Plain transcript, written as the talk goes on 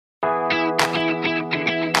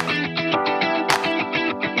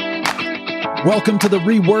Welcome to The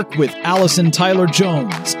Rework with Allison Tyler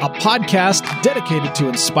Jones, a podcast dedicated to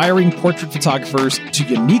inspiring portrait photographers to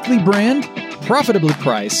uniquely brand, profitably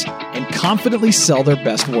price, and confidently sell their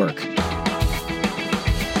best work.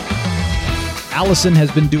 Allison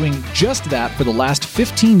has been doing just that for the last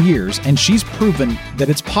 15 years, and she's proven that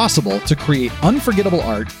it's possible to create unforgettable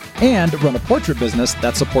art and run a portrait business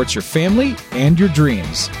that supports your family and your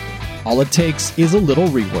dreams. All it takes is a little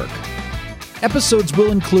rework. Episodes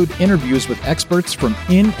will include interviews with experts from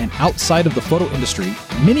in and outside of the photo industry,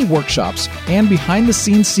 mini workshops, and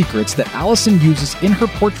behind-the-scenes secrets that Allison uses in her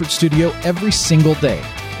portrait studio every single day.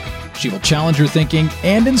 She will challenge your thinking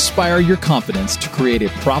and inspire your confidence to create a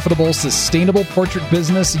profitable, sustainable portrait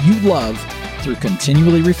business you love through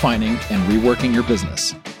continually refining and reworking your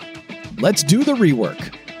business. Let's do the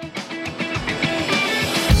rework.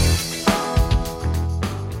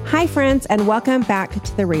 Hi, friends, and welcome back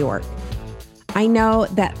to The Rework. I know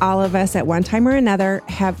that all of us at one time or another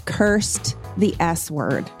have cursed the S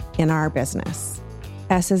word in our business.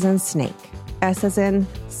 S as in snake. S as in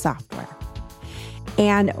software.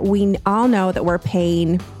 And we all know that we're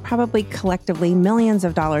paying probably collectively millions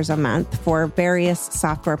of dollars a month for various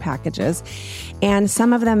software packages. And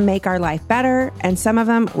some of them make our life better, and some of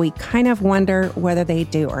them we kind of wonder whether they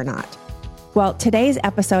do or not. Well, today's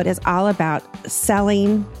episode is all about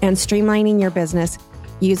selling and streamlining your business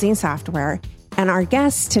using software. And our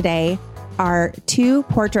guests today are two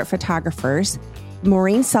portrait photographers,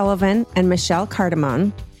 Maureen Sullivan and Michele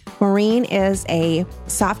Cardamone. Maureen is a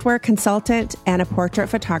software consultant and a portrait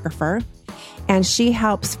photographer, and she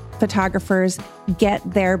helps photographers get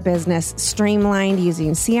their business streamlined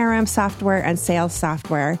using CRM software and sales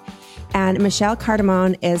software. And Michele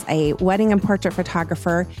Cardamone is a wedding and portrait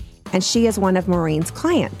photographer, and she is one of Maureen's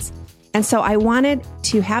clients. And so I wanted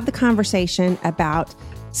to have the conversation about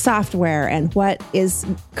software and what is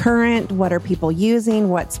current, what are people using,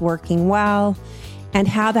 what's working well, and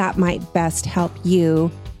how that might best help you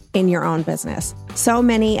in your own business. So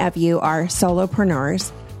many of you are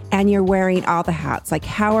solopreneurs and you're wearing all the hats. Like,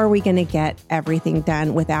 how are we going to get everything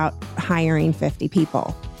done without hiring 50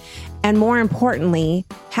 people? And more importantly,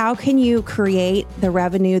 how can you create the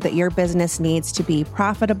revenue that your business needs to be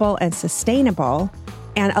profitable and sustainable?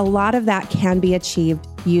 And a lot of that can be achieved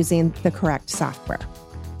using the correct software.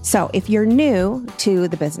 So if you're new to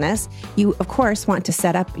the business, you, of course, want to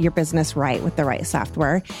set up your business right with the right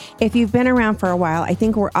software. If you've been around for a while, I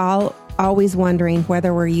think we're all always wondering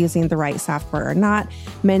whether we're using the right software or not.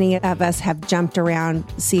 Many of us have jumped around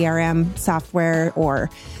CRM software or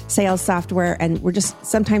sales software, and we're just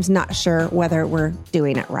sometimes not sure whether we're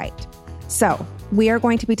doing it right. So we are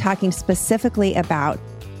going to be talking specifically about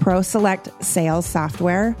ProSelect sales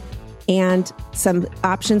software and some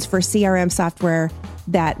options for CRM software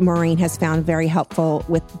that Maureen has found very helpful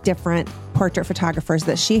with different portrait photographers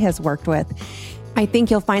that she has worked with. I think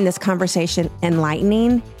you'll find this conversation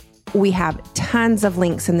enlightening. We have tons of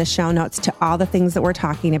links in the show notes to all the things that we're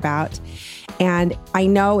talking about. And I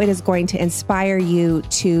know it is going to inspire you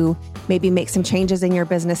to maybe make some changes in your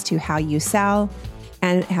business to how you sell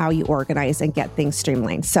and how you organize and get things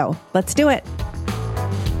streamlined. So let's do it.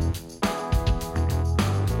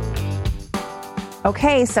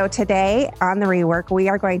 Okay, so today on The Rework, we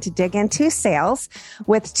are going to dig into sales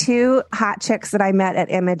with two hot chicks that I met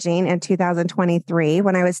at Imaging in 2023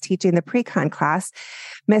 when I was teaching the pre-con class,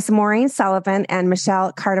 Miss Maureen Sullivan and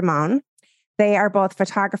Michele Cardamone. They are both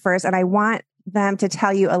photographers, and I want them to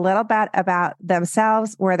tell you a little bit about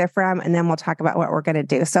themselves, where they're from, and then we'll talk about what we're going to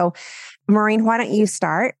do. So, Maureen, why don't you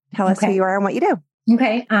start? Tell us who you are and what you do.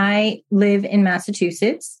 Okay. I live in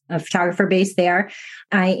Massachusetts, a photographer based there.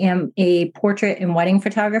 I am a portrait and wedding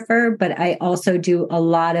photographer, but I also do a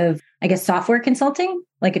lot of, software consulting,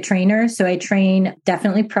 like a trainer. So I train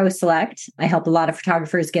definitely ProSelect. I help a lot of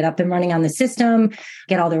photographers get up and running on the system,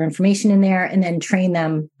 get all their information in there, and then train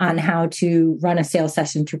them on how to run a sales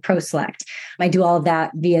session through ProSelect. I do all of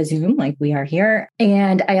that via Zoom, like we are here.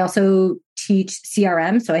 And I also teach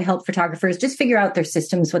CRM. So I help photographers just figure out their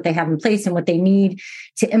systems, what they have in place and what they need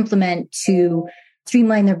to implement to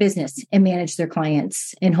streamline their business and manage their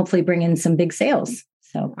clients and hopefully bring in some big sales.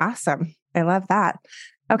 So awesome. I love that.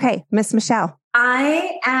 Okay, Miss Michele.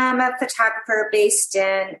 I am a photographer based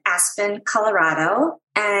in Aspen, Colorado,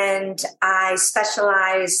 and I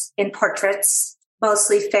specialize in portraits,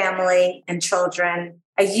 mostly family and children.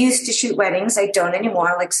 I used to shoot weddings. I don't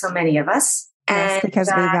anymore, like so many of us. Yes, because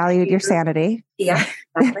we valued your sanity. Yeah,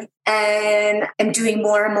 exactly. And I'm doing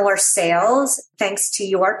more and more sales thanks to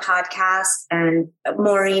your podcast. And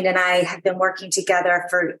Maureen and I have been working together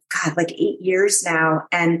for, like 8 years now.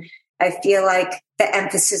 And I feel like the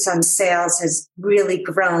emphasis on sales has really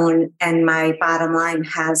grown and my bottom line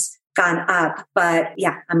has gone up. But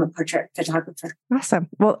yeah, I'm a portrait photographer. Awesome.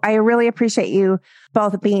 Well, I really appreciate you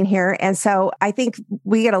both being here. And so I think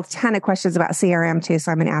we get a ton of questions about CRM too.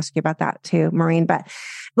 So I'm going to ask you about that too, Maureen. But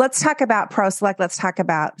let's talk about ProSelect. Let's talk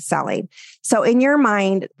about selling. So in your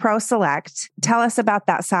mind, ProSelect, tell us about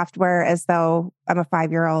that software as though I'm a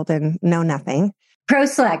 5-year-old and know nothing.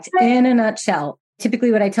 ProSelect, in a nutshell,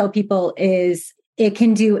 typically what I tell people is it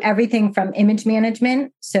can do everything from image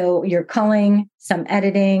management. So your culling, some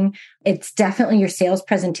editing. It's definitely your sales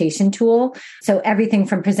presentation tool. So everything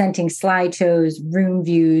from presenting slideshows, room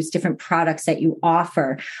views, different products that you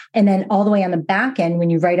offer. And then all the way on the back end, when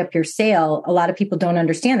you write up your sale, a lot of people don't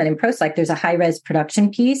understand that in ProSelect, there's a high-res production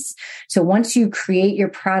piece. So once you create your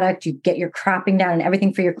product, you get your cropping down and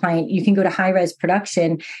everything for your client, you can go to high-res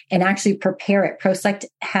production and actually prepare it. ProSelect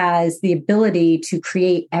has the ability to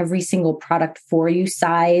create every single product for you,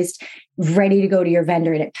 sized, ready to go to your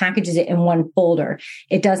vendor, and it packages it in one folder.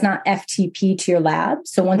 It does not FTP to your lab.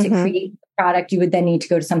 So once it creates the product, you would then need to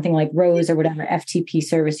go to something like Rose or whatever FTP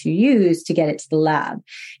service you use to get it to the lab.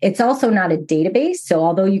 It's also not a database. So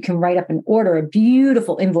although you can write up an order, a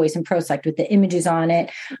beautiful invoice in ProSelect with the images on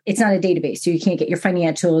it, it's not a database. So you can't get your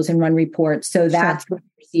financials and run reports. So that's where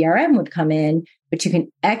your CRM would come in, but you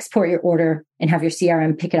can export your order and have your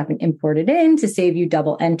CRM pick it up and import it in to save you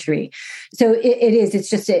double entry. So it's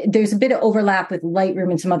just, there's a bit of overlap with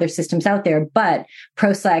Lightroom and some other systems out there, but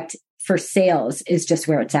ProSelect for sales is just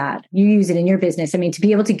where it's at. You use it in your business. I mean, to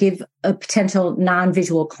be able to give a potential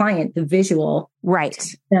non-visual client the visual, right?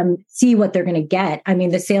 See what they're going to get. I mean,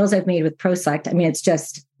 the sales I've made with ProSelect, I mean, it's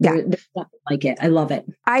just, there's nothing like it. I love it.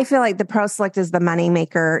 I feel like the ProSelect is the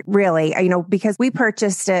moneymaker, really, because we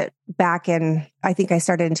purchased it back in, I think I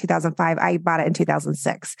started in 2005. I bought it in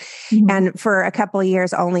 2006. And for a couple of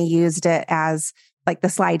years, only used it as like the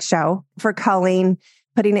slideshow for culling,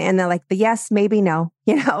 putting it in the yes, maybe no,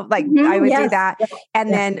 I would do that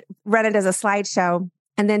and then run it as a slideshow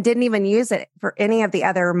and then didn't even use it for any of the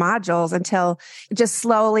other modules until just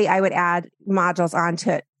slowly I would add modules onto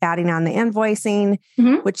it, adding on the invoicing,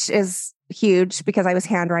 which is huge because I was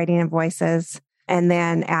handwriting invoices, and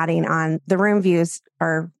then adding on the room views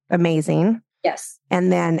are amazing. Yes.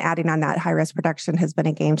 And then adding on that high-res production has been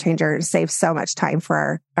a game changer. It saves so much time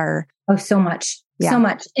for our so much. So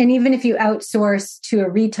much. And even if you outsource to a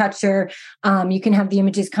retoucher, you can have the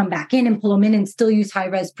images come back in and pull them in and still use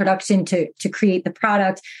high-res production to create the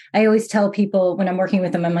product. I always tell people when I'm working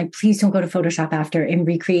with them, I'm like, please don't go to Photoshop after and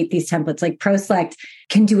recreate these templates. Like ProSelect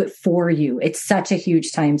can do it for you. It's such a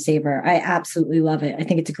huge time saver. I absolutely love it. I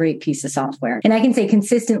think it's a great piece of software. And I can say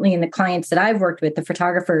consistently in the clients that I've worked with, the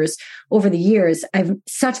photographers over the years, I've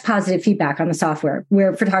such positive feedback on the software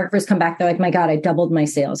where photographers come back, they're like, my God, I doubled my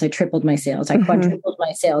sales. I tripled my sales. I quadrupled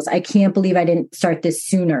my sales. I can't believe I didn't start this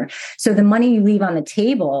sooner. So the money you leave on the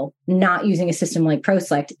table, not using a system like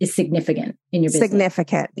ProSelect, is significant in your business.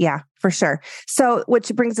 Significant. Yeah, for sure. So which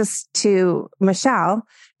brings us to Michelle.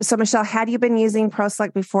 So Michelle, had you been using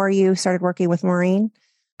ProSelect before you started working with Maureen?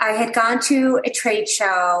 I had gone to a trade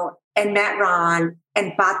show and met Ron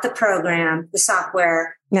and bought the program, the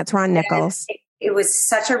software. That's Ron Nichols. It was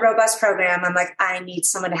such a robust program. I'm like, I need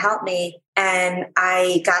someone to help me. And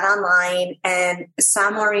I got online and saw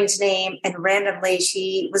Maureen's name, and randomly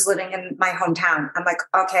she was living in my hometown. I'm like,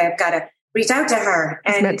 okay, I've got to reach out to her.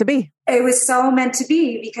 And it's meant to be. It was so meant to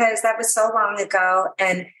be because that was so long ago.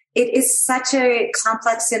 And it is such a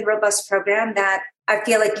complex and robust program that I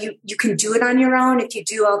feel like you can do it on your own if you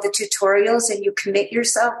do all the tutorials and you commit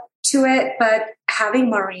yourself to it. But having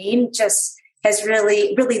Maureen just has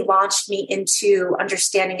really, really launched me into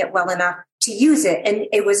understanding it well enough to use it. And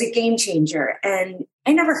it was a game changer. And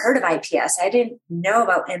I never heard of IPS. I didn't know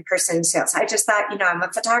about in-person sales. I just thought, I'm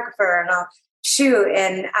a photographer and I'll shoot.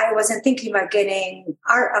 And I wasn't thinking about getting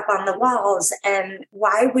art up on the walls. And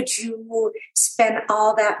why would you spend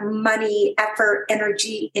all that money, effort,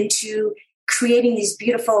 energy into creating these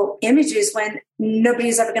beautiful images when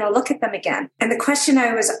nobody's ever going to look at them again? And the question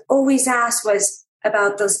I was always asked was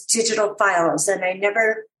about those digital files. And I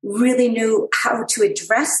never really knew how to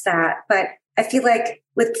address that. But I feel like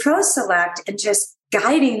with ProSelect and just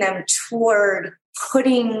guiding them toward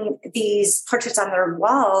putting these portraits on their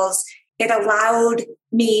walls, it allowed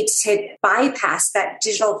me to bypass that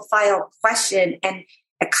digital file question and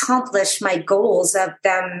accomplish my goals of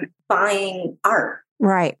them buying art.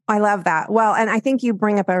 Right. I love that. Well, and I think you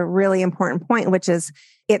bring up a really important point, which is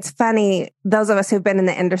it's funny. Those of us who've been in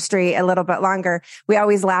the industry a little bit longer, we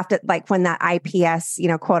always laughed at like when that IPS,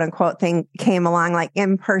 quote unquote thing came along, like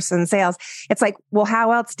in-person sales. It's like, well,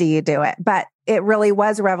 how else do you do it? But it really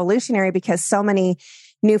was revolutionary because so many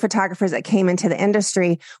new photographers that came into the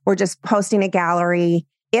industry were just posting a gallery.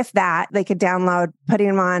 If that, they could download, putting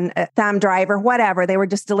them on a thumb drive or whatever. They were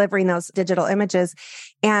just delivering those digital images.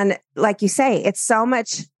 And like you say, it's so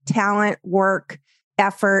much talent, work,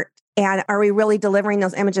 effort. And are we really delivering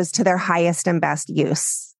those images to their highest and best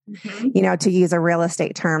use? Mm-hmm. To use a real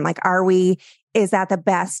estate term, like, is that the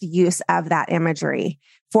best use of that imagery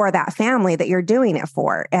for that family that you're doing it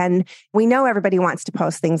for? And we know everybody wants to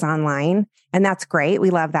post things online, and that's great. We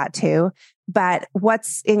love that too. But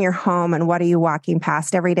what's in your home and what are you walking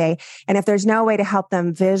past every day? And if there's no way to help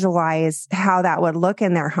them visualize how that would look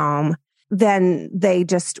in their home, then they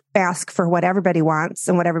just ask for what everybody wants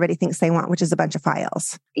and what everybody thinks they want, which is a bunch of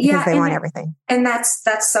files because they want everything. And that's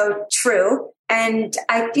so true. And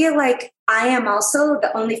I feel like I am also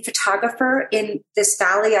the only photographer in this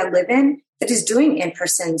valley I live in that is doing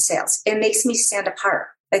in-person sales. It makes me stand apart.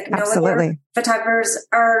 Like no other photographers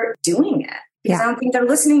are doing it. Because I don't think they're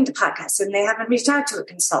listening to podcasts and they haven't reached out to a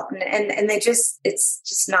consultant and it's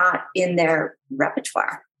just not in their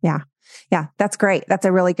repertoire. Yeah. Yeah, that's great. That's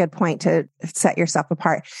a really good point to set yourself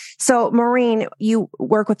apart. So, Maureen, you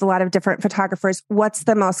work with a lot of different photographers. What's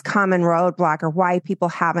the most common roadblock or why people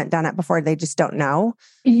haven't done it before? They just don't know?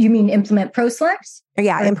 You mean implement ProSelect?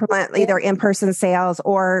 Yeah, implement either in-person sales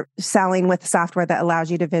or selling with software that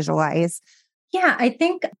allows you to visualize. Yeah, I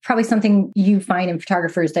think probably something you find in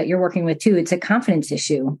photographers that you're working with too, it's a confidence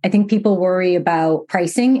issue. I think people worry about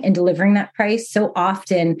pricing and delivering that price. So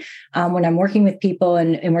often when I'm working with people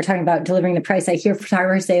and we're talking about delivering the price, I hear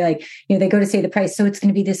photographers say like, they go to say the price, so it's going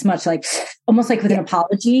to be this much, like almost like with an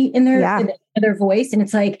apology in their voice. And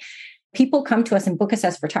it's like, people come to us and book us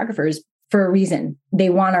as photographers for a reason. They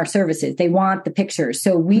want our services. They want the pictures.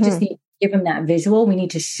 So we just need to give them that visual. We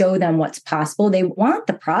need to show them what's possible. They want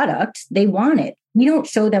the product. They want it. We don't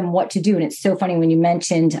show them what to do. And it's so funny when you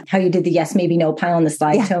mentioned how you did the yes, maybe, no pile on the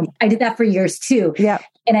slideshow. I did that for years too. Yeah.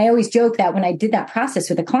 And I always joke that when I did that process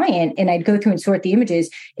with a client and I'd go through and sort the images,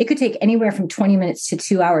 it could take anywhere from 20 minutes to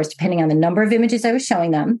 2 hours, depending on the number of images I was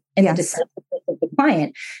showing them and the decisiveness of the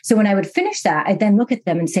client. So when I would finish that, I'd then look at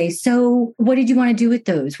them and say, so what did you want to do with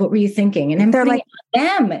those? What were you thinking? And then they're like,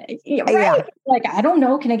 them, right? Yeah. Like, I don't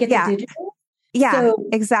know. Can I get the digital? Yeah, so,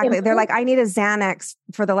 exactly. They're like, I need a Xanax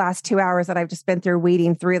for the last 2 hours that I've just been through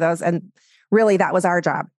weeding through those. And really, that was our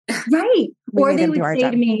job. Right. Or they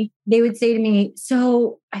would say to me,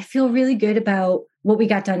 so I feel really good about what we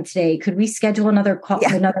got done today. Could we schedule another call,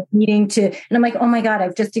 another meeting and I'm like, oh my God,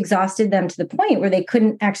 I've just exhausted them to the point where they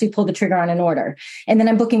couldn't actually pull the trigger on an order. And then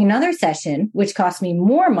I'm booking another session, which costs me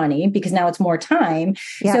more money because now it's more time.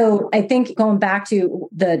 Yeah. So I think going back to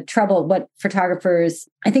the trouble, what photographers,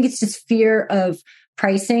 I think it's just fear of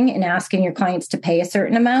pricing and asking your clients to pay a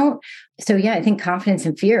certain amount. So yeah, I think confidence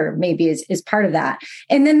and fear maybe is part of that.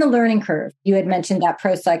 And then the learning curve. You had mentioned that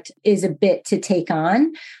ProSelect is a bit to take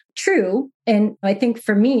on. True. And I think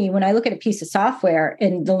for me, when I look at a piece of software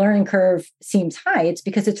and the learning curve seems high, it's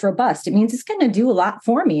because it's robust. It means it's going to do a lot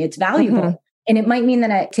for me. It's valuable. Mm-hmm. And it might mean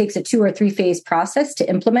that it takes a 2 or 3 phase process to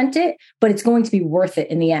implement it, but it's going to be worth it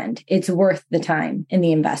in the end. It's worth the time and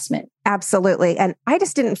the investment. Absolutely. And I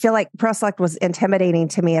just didn't feel like ProSelect was intimidating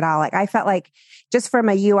to me at all. Like I felt like just from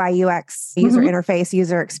a UI, UX, user interface,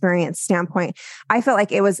 user experience standpoint, I felt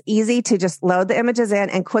like it was easy to just load the images in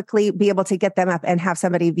and quickly be able to get them up and have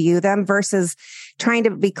somebody view them versus trying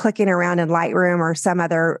to be clicking around in Lightroom or some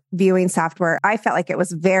other viewing software. I felt like it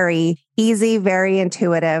was very easy, very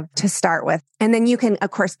intuitive to start with. And then you can,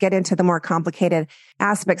 of course, get into the more complicated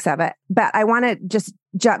aspects of it. But I want to just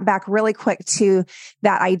jump back really quick to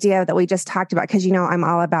that idea that we just talked about, because, I'm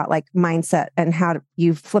all about like mindset and how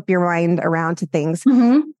you flip your mind around to things.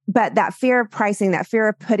 Mm-hmm. But that fear of pricing, that fear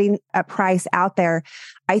of putting a price out there,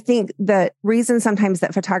 I think the reason sometimes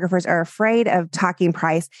that photographers are afraid of talking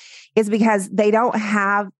price is because they don't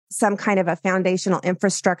have some kind of a foundational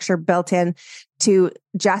infrastructure built in to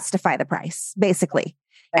justify the price, basically.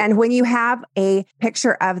 Right. And when you have a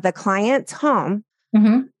picture of the client's home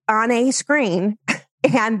on a screen,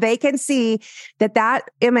 and they can see that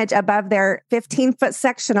image above their 15-foot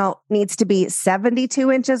sectional needs to be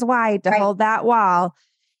 72 inches wide to hold that wall.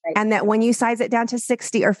 Right. And that when you size it down to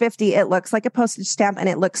 60 or 50, it looks like a postage stamp and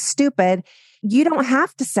it looks stupid. You don't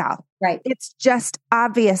have to sell. Right. It's just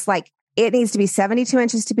obvious. Like it needs to be 72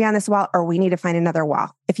 inches to be on this wall, or we need to find another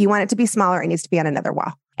wall. If you want it to be smaller, it needs to be on another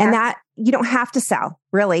wall. And that you don't have to sell,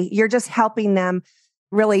 really. You're just helping them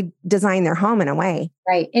really design their home in a way.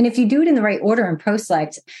 Right. And if you do it in the right order in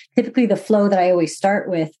ProSelect, typically the flow that I always start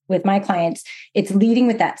with my clients, it's leading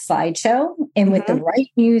with that slideshow and with the right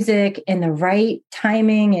music and the right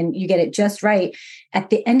timing, and you get it just right. At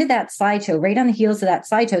the end of that slideshow, right on the heels of that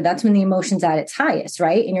slideshow, that's when the emotion's at its highest,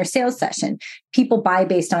 right? In your sales session, people buy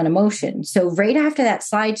based on emotion. So right after that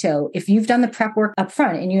slideshow, if you've done the prep work up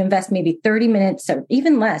front and you invest maybe 30 minutes or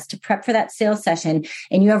even less to prep for that sales session,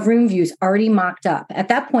 and you have room views already mocked up, at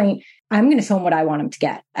that point, I'm going to show them what I want them to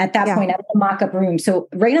get. At that point, I will mock up room. So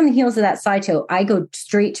right on the heels of that slideshow, I go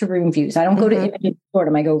straight to room views. I don't go to images sort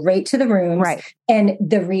them. I go right to the rooms. Right. And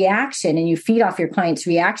the reaction, and you feed off your client's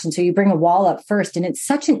reaction. So you bring a wall up first, and it's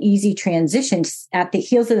such an easy transition at the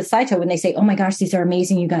heels of the slideshow when they say, oh my gosh, these are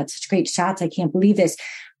amazing. You got such great shots. I can't believe this.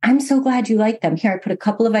 I'm so glad you like them. Here, I put a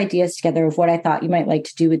couple of ideas together of what I thought you might like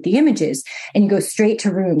to do with the images. And you go straight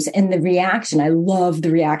to rooms. And the reaction, I love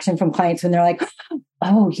the reaction from clients when they're like,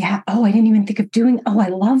 oh, yeah. Oh, I didn't even think of doing. Oh, I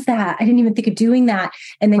love that. I didn't even think of doing that.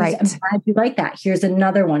 And then you say, I'm glad you like that. Here's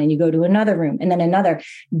another one. And you go to another room and then another.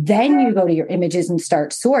 Then you go to your images and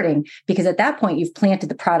start sorting, because at that point you've planted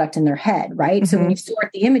the product in their head, right? So when you sort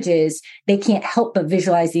the images, they can't help but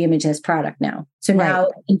visualize the image as product now. So now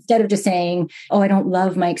instead of just saying, oh, I don't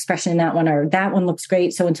love my expression in that one, or that one looks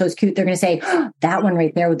great, so-and-so is cute, they're going to say, oh, that one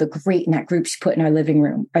right there would look great in that group she put in our living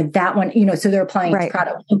room, or that one, so they're applying the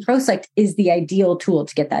product. And ProSelect is the ideal tool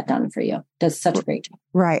to get that done for you. Does such a great job.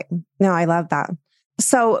 Right. No, I love that.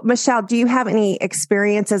 So Michelle, do you have any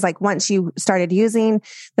experiences, like once you started using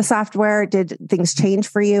the software, did things change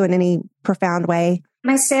for you in any profound way?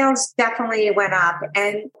 My sales definitely went up.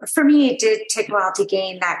 And for me, it did take a while to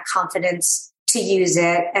gain that confidence to use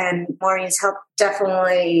it. And Maureen's help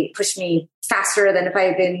definitely pushed me faster than if I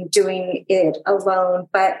had been doing it alone.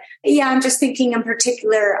 But yeah, I'm just thinking in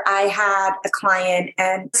particular, I had a client,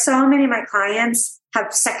 and so many of my clients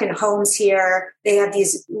have second homes here. They have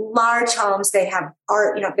these large homes. They have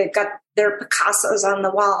art, they've got their Picassos on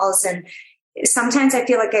the walls. And sometimes I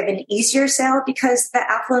feel like I have an easier sale because the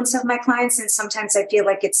affluence of my clients. And sometimes I feel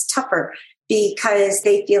like it's tougher because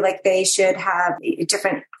they feel like they should have a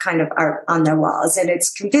different kind of art on their walls, and it's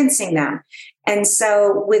convincing them. And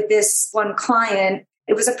so with this one client,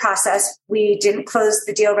 it was a process. We didn't close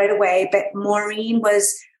the deal right away, but Maureen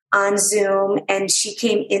was on Zoom and she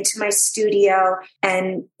came into my studio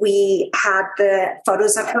and we had the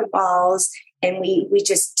photos of her walls, and we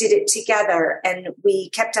just did it together, and we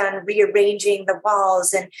kept on rearranging the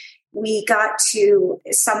walls, and we got to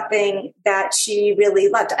something that she really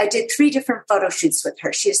loved. I did 3 different photo shoots with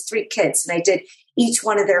her. She has 3 kids, and I did each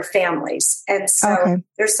one of their families. And so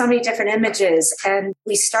there's so many different images. And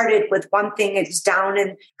we started with one thing. It's down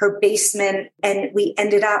in her basement, and we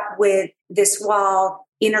ended up with this wall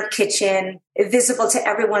in her kitchen, visible to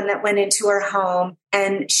everyone that went into her home.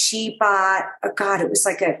 And she bought, it was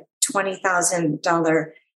like a $20,000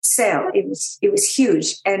 sale. It was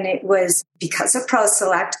huge. And it was because of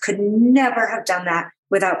ProSelect. Could never have done that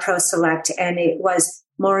without ProSelect. And it was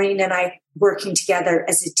Maureen and I working together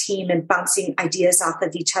as a team and bouncing ideas off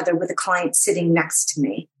of each other with a client sitting next to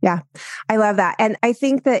me. Yeah, I love that. And I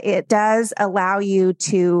think that it does allow you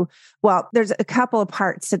to, there's a couple of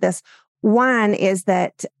parts to this. One is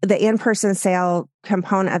that the in-person sale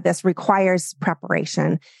component of this requires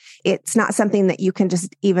preparation. It's not something that you can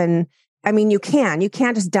just even, you can't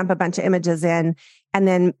just dump a bunch of images in and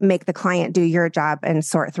then make the client do your job and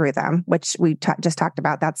sort through them, which we just talked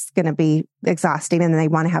about. That's going to be exhausting. And then they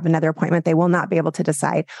want to have another appointment. They will not be able to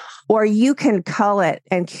decide. Or you can cull it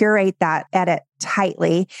and curate that edit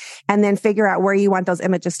tightly and then figure out where you want those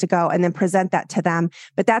images to go and then present that to them.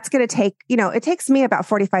 But that's going to take, it takes me about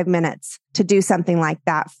 45 minutes to do something like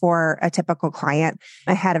that for a typical client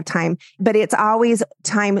ahead of time. But it's always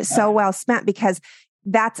time so well spent, because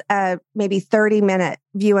that's a maybe 30-minute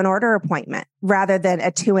view and order appointment rather than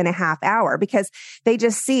a 2.5 hour, because they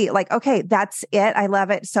just see like, okay, that's it. I love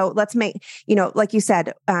it. So let's make, like you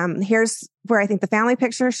said, here's where I think the family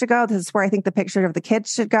picture should go. This is where I think the picture of the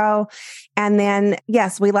kids should go. And then,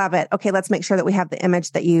 yes, we love it. Okay, let's make sure that we have the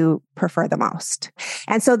image that you prefer the most.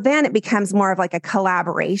 And so then it becomes more of like a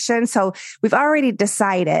collaboration. So we've already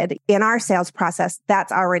decided in our sales process,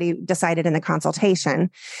 that's already decided in the consultation.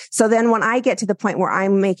 So then when I get to the point where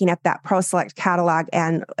I'm making up that ProSelect catalog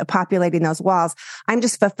and populating those walls, I'm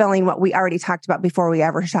just fulfilling what we already talked about before we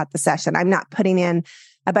ever shot the session. I'm not putting in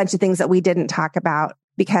a bunch of things that we didn't talk about,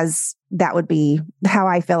 because that would be how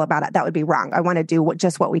I feel about it. That would be wrong. I want to do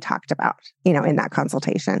just what we talked about, in that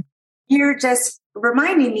consultation. You're just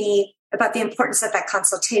reminding me about the importance of that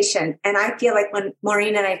consultation. And I feel like when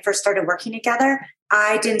Maureen and I first started working together,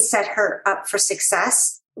 I didn't set her up for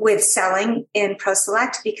success with selling in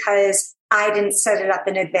ProSelect because I didn't set it up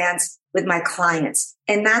in advance with my clients.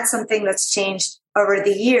 And that's something that's changed over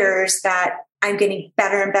the years, that I'm getting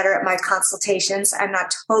better and better at my consultations. I'm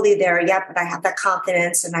not totally there yet, but I have that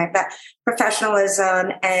confidence and I have that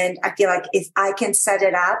professionalism. And I feel like if I can set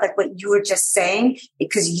it up, like what you were just saying,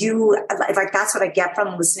 because that's what I get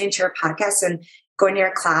from listening to your podcast and going to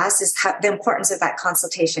your class, is the importance of that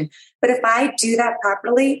consultation. But if I do that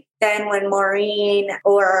properly, then when Maureen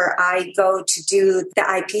or I go to do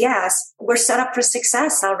the IPS, we're set up for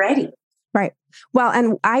success already. Right. Well,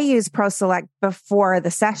 and I use ProSelect before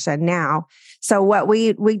the session now. So what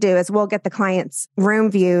we do is we'll get the client's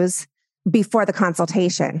room views before the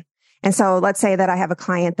consultation. And so let's say that I have a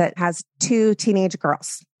client that has 2 teenage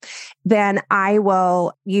girls. Then I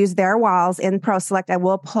will use their walls in ProSelect and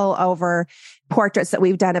we'll pull over portraits that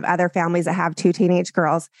we've done of other families that have 2 teenage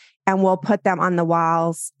girls. And we'll put them on the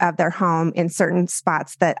walls of their home in certain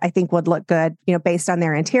spots that I think would look good, based on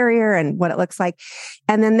their interior and what it looks like.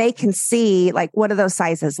 And then they can see, like, what do those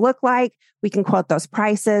sizes look like? We can quote those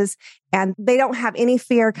prices, and they don't have any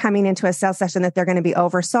fear coming into a sales session that they're going to be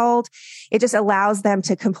oversold. It just allows them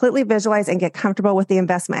to completely visualize and get comfortable with the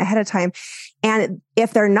investment ahead of time. And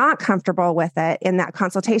if they're not comfortable with it in that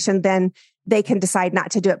consultation, then they can decide not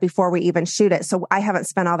to do it before we even shoot it. So I haven't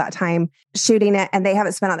spent all that time shooting it, and they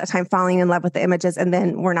haven't spent all that time falling in love with the images. And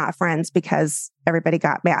then we're not friends because everybody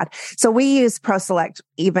got mad. So we use ProSelect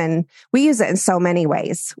we use it in so many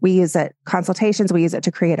ways. We use it consultations. We use it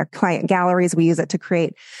to create our client galleries. We use it to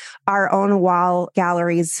create our own wall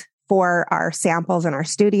galleries for our samples in our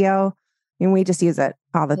studio. And we just use it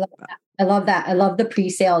all the time. I love that. I love the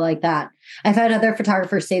pre-sale like that. I've had other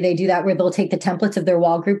photographers say they do that, where they'll take the templates of their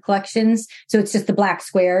wall group collections. So it's just the black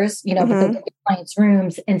squares, but they'll take the client's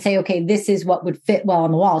rooms and say, okay, this is what would fit well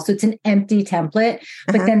on the wall. So it's an empty template,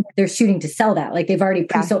 but then they're shooting to sell that. Like they've already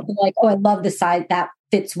pre-sold, like, oh, I love the side that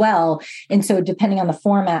fits well. And so depending on the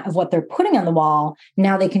format of what they're putting on the wall,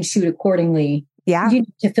 now they can shoot accordingly. Yeah.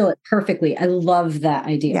 To fill it perfectly. I love that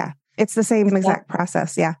idea. Yeah. It's the same exact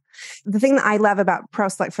process. Yeah. The thing that I love about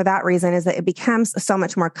ProSelect for that reason is that it becomes so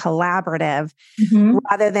much more collaborative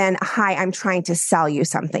rather than, hi, I'm trying to sell you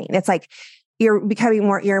something. It's like you're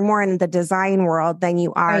more in the design world than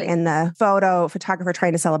you are in the photographer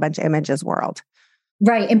trying to sell a bunch of images world.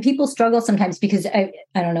 Right. And people struggle sometimes because I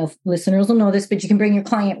don't know if listeners will know this, but you can bring your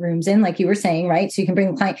client rooms in, like you were saying, right? So you can bring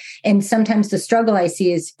the client. And sometimes the struggle I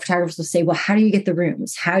see is photographers will say, well, how do you get the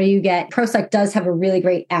rooms? How do you get... ProSelect does have a really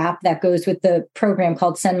great app that goes with the program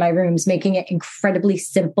called Send My Rooms, making it incredibly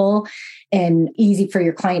simple and easy for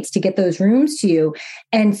your clients to get those rooms to you.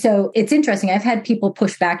 And so it's interesting. I've had people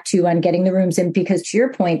push back too on getting the rooms in because, to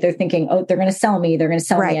your point, they're thinking, oh, they're going to sell me. They're going to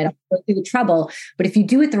sell me. I don't go through the trouble. But if you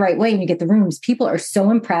do it the right way and you get the rooms, people are so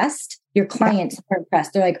impressed. Your clients are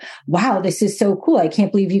impressed. They're like, wow, this is so cool. I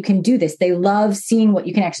can't believe you can do this. They love seeing what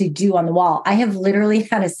you can actually do on the wall. I have literally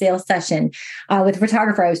had a sales session with a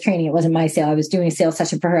photographer I was training. It wasn't my sale. I was doing a sales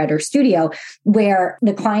session for her at her studio, where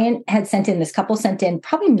the client had this couple sent in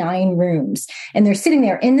probably 9 rooms. And they're sitting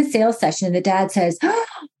there in the sales session. And the dad says,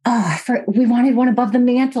 we wanted one above the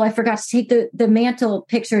mantle. I forgot to take the mantle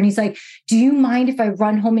picture. And he's like, do you mind if I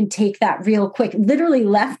run home and take that real quick? Literally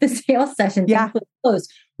left the sales session. Yeah.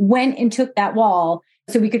 Closed. Went and took that wall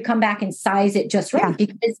so we could come back and size it just right.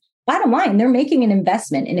 Because bottom line, they're making an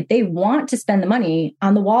investment. And if they want to spend the money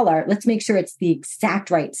on the wall art, let's make sure it's the exact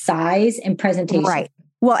right size and presentation. Right.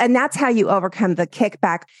 Well, and that's how you overcome the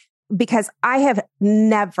kickback, because I have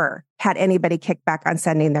never had anybody kick back on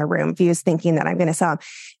sending their room views thinking that I'm going to sell them.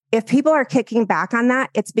 If people are kicking back on that,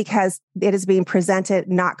 it's because it is being presented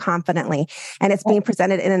not confidently, and it's being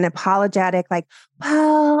presented in an apologetic, like,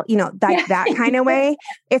 well, that kind of way.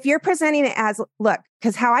 If you're presenting it as, look,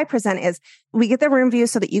 because how I present is we get the room view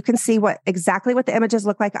so that you can see exactly what the images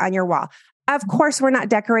look like on your wall. Of course, we're not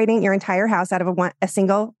decorating your entire house out of a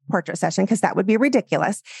single portrait session, because that would be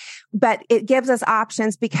ridiculous. But it gives us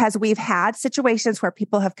options, because we've had situations where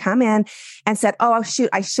people have come in and said, oh, shoot,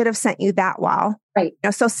 I should have sent you that wall. Right.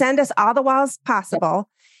 So send us all the walls possible.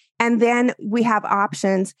 Yep. And then we have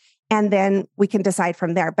options, and then we can decide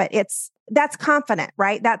from there. But that's confident,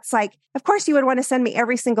 right? That's like, of course you would want to send me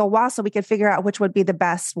every single wall so we could figure out which would be the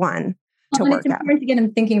best one. It's important to get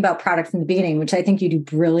them thinking about products in the beginning, which I think you do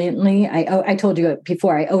brilliantly. I told you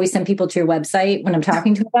before, I always send people to your website when I'm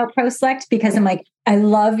talking to them about ProSelect, because I'm like, I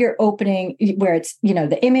love your opening where it's,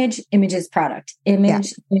 the image is product,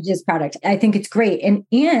 image is product. I think it's great.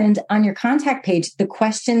 And on your contact page, the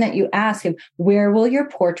question that you ask of where will your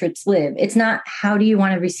portraits live? It's not how do you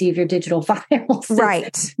want to receive your digital files?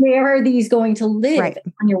 Right. Where are these going to live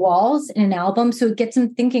on your walls in an album? So it gets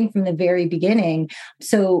them thinking from the very beginning.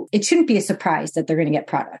 So it shouldn't be a surprise that they're going to get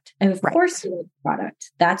product. And of course, you get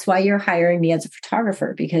product. That's why you're hiring me as a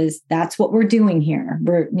photographer, because that's what we're doing here.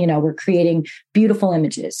 We're creating beautiful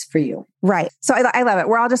images for you. Right. So I love it.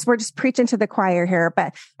 We're just preaching to the choir here.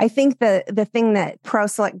 But I think the thing that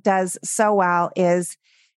ProSelect does so well is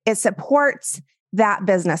it supports that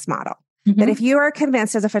business model. Mm-hmm. That if you are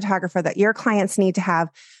convinced as a photographer that your clients need to have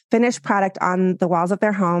finished product on the walls of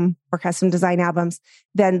their home or custom design albums,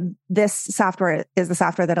 then this software is the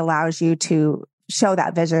software that allows you to show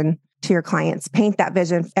that vision to your clients, paint that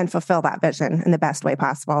vision, and fulfill that vision in the best way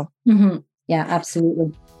possible. Mm-hmm. Yeah,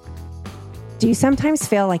 absolutely. Do you sometimes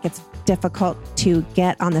feel like it's difficult to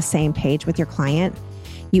get on the same page with your client?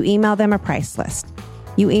 You email them a price list.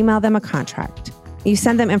 You email them a contract. You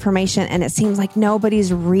send them information and it seems like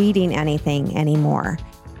nobody's reading anything anymore.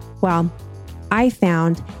 Well, I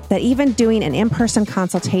found that even doing an in-person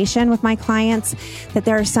consultation with my clients, that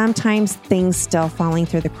there are sometimes things still falling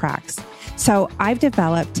through the cracks. So I've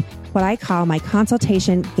developed what I call my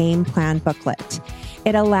consultation game plan booklet.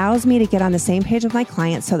 It allows me to get on the same page with my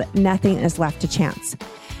clients so that nothing is left to chance.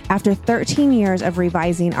 After 13 years of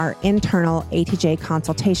revising our internal ATJ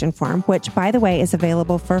consultation form, which by the way is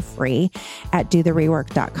available for free at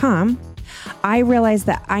dotherework.com, I realized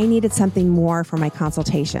that I needed something more for my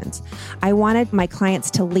consultations. I wanted my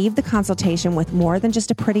clients to leave the consultation with more than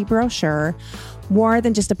just a pretty brochure, more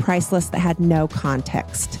than just a price list that had no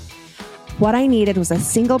context. What I needed was a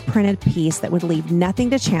single printed piece that would leave nothing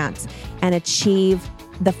to chance and achieve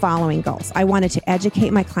the following goals. I wanted to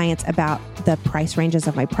educate my clients about the price ranges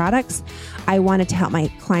of my products. I wanted to help my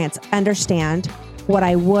clients understand what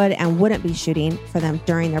I would and wouldn't be shooting for them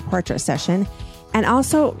during their portrait session, and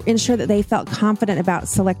also ensure that they felt confident about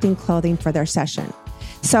selecting clothing for their session.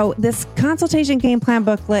 So this consultation game plan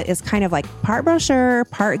booklet is kind of like part brochure,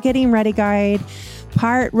 part getting ready guide,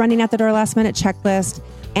 part running out the door last minute checklist,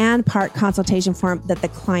 and part consultation form that the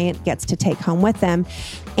client gets to take home with them.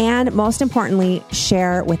 And most importantly,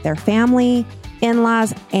 share with their family,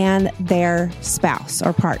 in-laws, and their spouse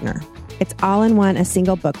or partner. It's all in one, a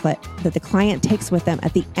single booklet that the client takes with them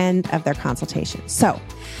at the end of their consultation. So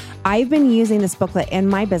I've been using this booklet in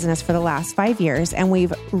my business for the last 5 years, and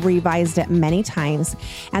we've revised it many times.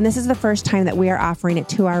 And this is the first time that we are offering it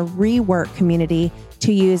to our rework community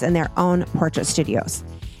to use in their own portrait studios.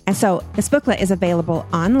 And so this booklet is available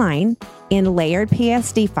online in layered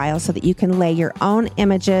PSD files so that you can lay your own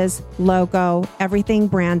images, logo, everything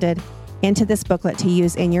branded into this booklet to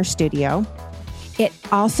use in your studio. It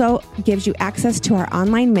also gives you access to our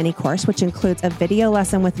online mini course, which includes a video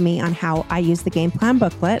lesson with me on how I use the game plan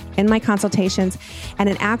booklet in my consultations, and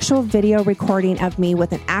an actual video recording of me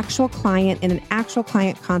with an actual client in an actual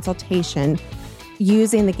client consultation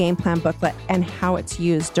using the game plan booklet and how it's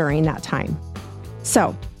used during that time.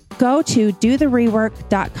 So go to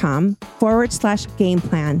dotherework.com/game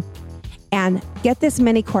plan and get this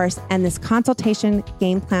mini course and this consultation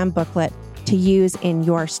game plan booklet to use in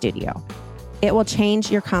your studio. It will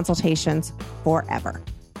change your consultations forever.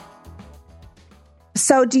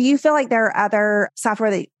 So do you feel like there are other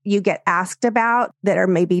software that you get asked about that are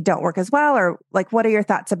maybe don't work as well? Or like, what are your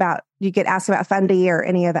thoughts about, you get asked about Fundy or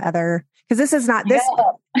any of the other, because this is not this. Yeah.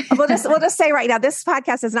 We'll just say right now, this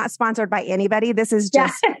podcast is not sponsored by anybody. This is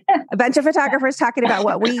just a bunch of photographers talking about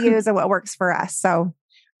what we use and what works for us. So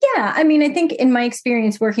yeah, I mean, I think in my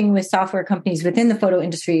experience working with software companies within the photo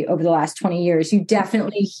industry over the last 20 years, you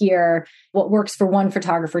definitely hear what works for one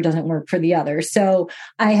photographer doesn't work for the other. So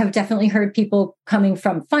I have definitely heard people coming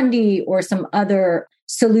from Fundy or some other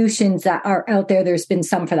solutions that are out there. There's been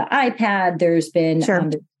some for the iPad. There's been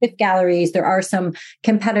Swift galleries. There are some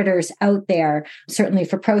competitors out there, certainly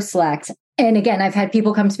for ProSelect. And again, I've had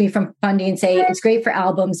people come to me from Fundy and say, it's great for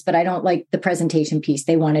albums, but I don't like the presentation piece.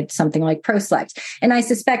 They wanted something like ProSelect. And I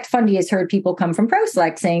suspect Fundy has heard people come from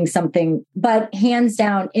ProSelect saying something, but hands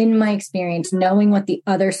down, in my experience, knowing what the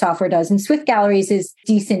other software does, and Swift Galleries is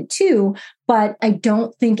decent too, but I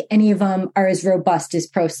don't think any of them are as robust as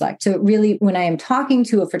ProSelect. So really, when I am talking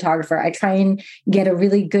to a photographer, I try and get a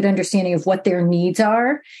really good understanding of what their needs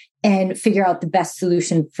are and figure out the best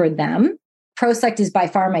solution for them. ProSelect is by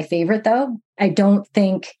far my favorite, though. I don't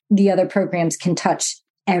think the other programs can touch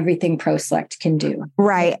everything ProSelect can do.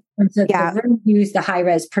 Right. And so the room use the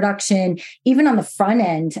high-res production, even on the front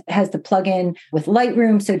end, has the plugin with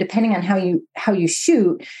Lightroom. So depending on how you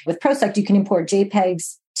shoot with ProSelect, you can import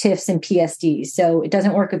JPEGs, TIFFs, and PSDs. So it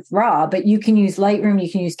doesn't work with RAW, but you can use Lightroom, you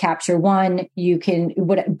can use Capture One, you can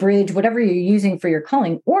Bridge, whatever you're using for your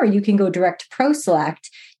culling, or you can go direct to ProSelect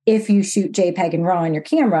if you shoot JPEG and RAW on your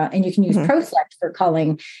camera, and you can use ProSelect for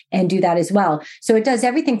culling and do that as well. So it does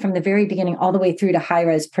everything from the very beginning all the way through to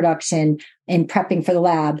high-res production and prepping for the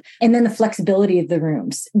lab. And then the flexibility of the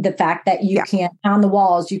rooms, the fact that you can, on the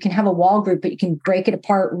walls, you can have a wall group, but you can break it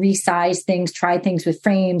apart, resize things, try things with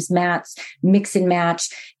frames, mats, mix and match.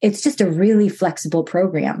 It's just a really flexible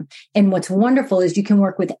program. And what's wonderful is you can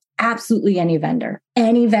work with absolutely any vendor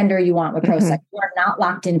you want with ProSelect. You are not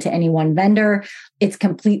locked into any one vendor. It's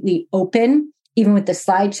completely open. Even with the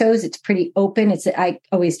slideshows, it's pretty open. I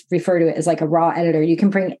always refer to it as like a raw editor. You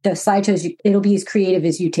can bring the slideshows, it'll be as creative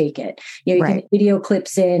as you take it. You can video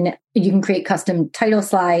clips in, you can create custom title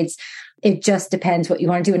slides. It just depends what you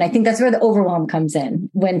want to do. And I think that's where the overwhelm comes in.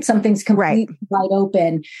 When something's completely wide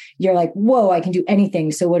open, you're like, whoa, I can do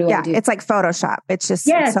anything. So what do I do? It's like Photoshop. It's just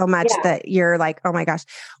so much that you're like, oh my gosh.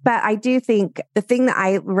 But I do think the thing that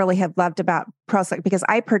I really have loved about ProSelect, because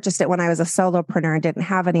I purchased it when I was a solopreneur and didn't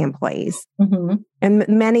have any employees. And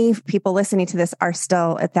many people listening to this are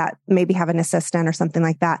still at that, maybe have an assistant or something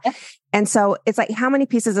like that. And so it's like, how many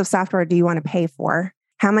pieces of software do you want to pay for?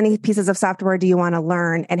 How many pieces of software do you want to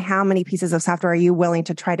learn? And how many pieces of software are you willing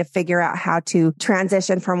to try to figure out how to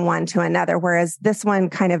transition from one to another? Whereas this one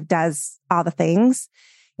kind of does all the things,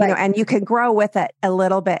 you know, and you can grow with it a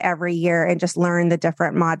little bit every year and just learn the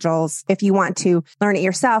different modules. If you want to learn it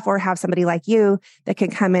yourself or have somebody like you that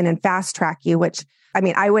can come in and fast track you, which I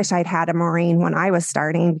mean, I wish I'd had a Maureen when I was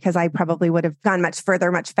starting, because I probably would have gone much further,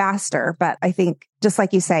 much faster. But I think, just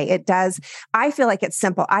like you say, it does. I feel like it's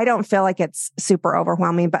simple. I don't feel like it's super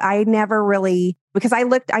overwhelming, but I never really, because I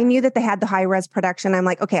knew that they had the high res production. I'm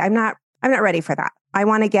like, okay, I'm not ready for that. I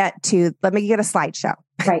want to let me get a slideshow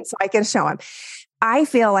so I can show them. I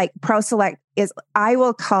feel like ProSelect I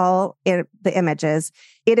will cull the images.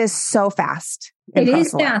 It is so fast. It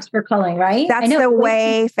is fast for culling, right? That's the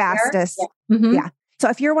way fastest. Yeah. So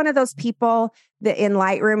if you're one of those people that in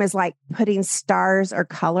Lightroom is like putting stars or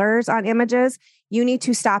colors on images, you need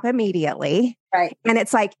to stop immediately. Right. And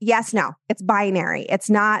it's like, yes, no, it's binary. It's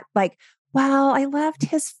not like, well, I loved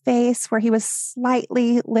his face where he was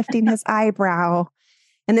slightly lifting his eyebrow.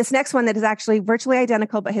 And this next one that is actually virtually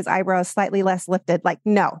identical, but his eyebrow is slightly less lifted. Like,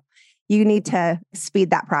 no, you need to speed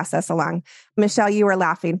that process along. Michelle, you were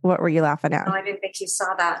laughing. What were you laughing at? Oh, I didn't think you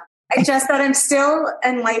saw that. I just thought I'm still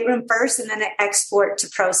in Lightroom first, and then I export to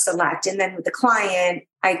ProSelect. And then with the client,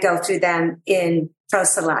 I go through them in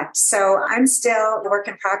ProSelect. So I'm still a work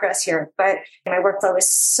in progress here, but my workflow is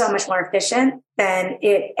so much more efficient than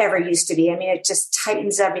it ever used to be. I mean, it just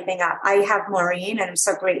tightens everything up. I have Maureen, and I'm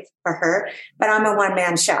so grateful for her, but I'm a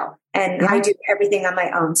one-man show, and I do everything on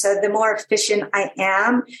my own. So the more efficient I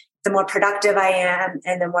am, the more productive I am,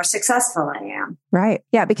 and the more successful I am. Right.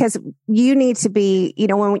 Yeah. Because you need to be, you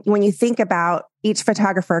know, when you think about each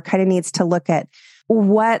photographer kind of needs to look at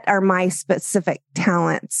what are my specific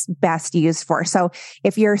talents best used for. So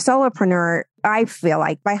if you're a solopreneur, I feel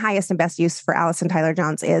like my highest and best use for Allison Tyler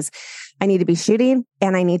Jones is I need to be shooting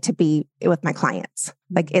and I need to be with my clients.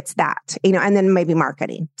 Like it's that, you know, and then maybe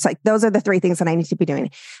marketing. It's like, those are the three things that I need to be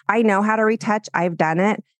doing. I know how to retouch. I've done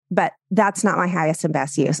it. But that's not my highest and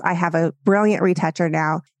best use. I have a brilliant retoucher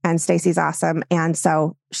now, and Stacy's awesome. And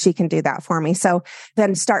so she can do that for me. So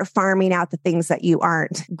then start farming out the things that you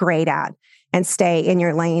aren't great at and stay in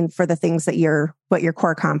your lane for the things that what your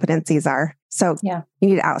core competencies are. So you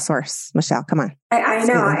need to outsource, Michelle. Come on. I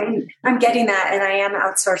know. I'm getting that. And I am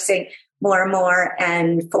outsourcing more and more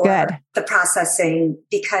and for the processing,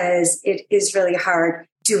 because it is really hard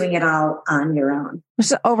doing it all on your own.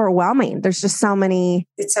 It's overwhelming. There's just so many.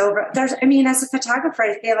 As a photographer,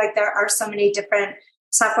 I feel like there are so many different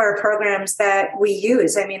software programs that we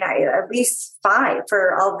use. I mean, at least 5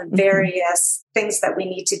 for all the various things that we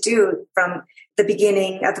need to do from the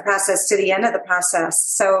beginning of the process to the end of the process.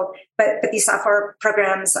 So, but these software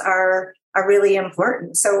programs are really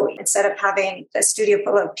important. So instead of having a studio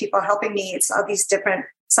full of people helping me, it's all these different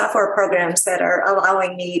software programs that are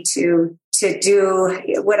allowing me to do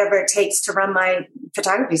whatever it takes to run my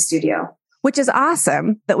photography studio. Which is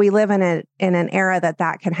awesome that we live in an era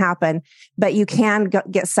that can happen, but you can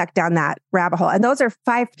get sucked down that rabbit hole. And those are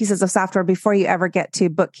 5 pieces of software before you ever get to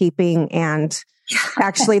bookkeeping and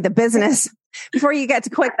actually the business, before you get to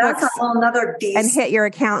QuickBooks. That's a whole nother beast. And hit your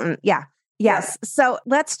accountant. Yeah. Yes. So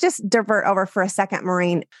let's just divert over for a second,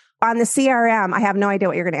 Maureen. on the CRM, I have no idea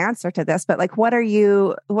what you're going to answer to this, but like, what are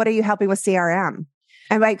you helping with CRM?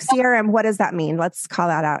 And like CRM, what does that mean? Let's call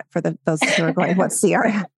that out for those who are going, what's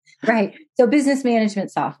CRM? Right. So business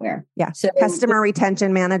management software. Yeah. So customer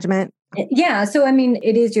retention management. Yeah. So, I mean,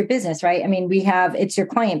 it is your business, right? I mean, it's your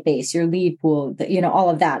client base, your lead pool, all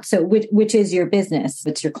of that. So which is your business?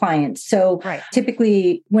 It's your clients. So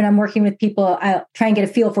typically when I'm working with people, I'll try and get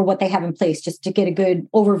a feel for what they have in place just to get a good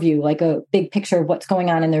overview, like a big picture of what's going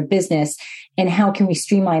on in their business and how can we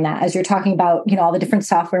streamline that? As you're talking about, all the different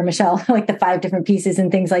software, Michelle, like the 5 different pieces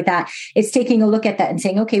and things like that. It's taking a look at that and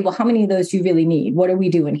saying, okay, well, how many of those do you really need? What are we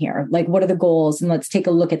doing here? Like, what are the goals? And let's take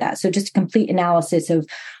a look at that. So just a complete analysis of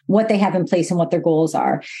what they have in place and what their goals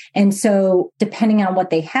are. And so depending on what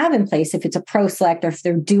they have in place, if it's a ProSelect or if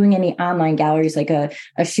they're doing any online galleries like a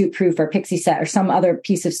Shootproof or Pixie Set or some other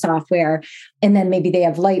piece of software, and then maybe they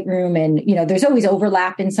have Lightroom and, there's always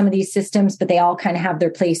overlap in some of these systems, but they all kind of have their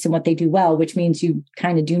place in what they do well, which means you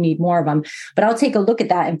kind of do need more of them. But I'll take a look at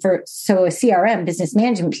that. And so a CRM, business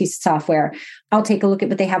management piece of software, I'll take a look at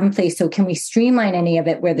what they have in place. So can we streamline any of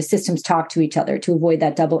it where the systems talk to each other to avoid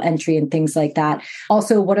that double entry and things like that?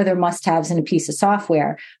 Also, what are their must-haves in a piece of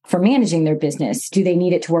software for managing their business? Do they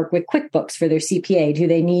need it to work with QuickBooks for their CPA? Do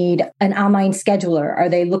they need an online scheduler? Are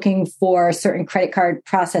they looking for certain credit card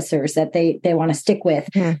processors that they want to stick with?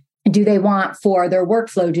 Yeah. Do they want for their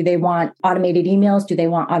workflow? Do they want automated emails? Do they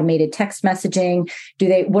want automated text messaging?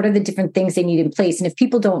 What are the different things they need in place? And if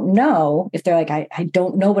people don't know, if they're like, I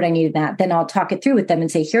don't know what I need in that, then I'll talk it through with them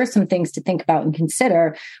and say, here are some things to think about and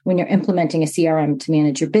consider when you're implementing a CRM to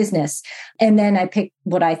manage your business. And then I pick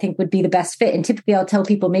what I think would be the best fit. And typically I'll tell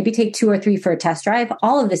people maybe take 2 or 3 for a test drive.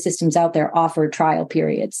 All of the systems out there offer trial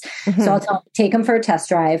periods. Mm-hmm. So I'll tell them, take them for a test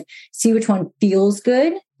drive, see which one feels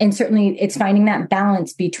good. And certainly it's finding that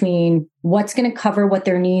balance between what's going to cover what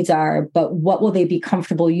their needs are, but what will they be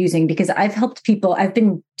comfortable using? Because I've helped people, I've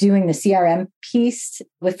been doing the CRM piece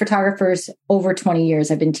with photographers over 20 years.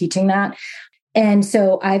 I've been teaching that. And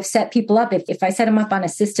so I've set people up. If I set them up on a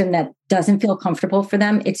system that doesn't feel comfortable for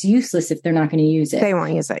them, it's useless if they're not going to use it. They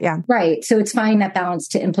won't use it. Yeah. Right. So it's finding that balance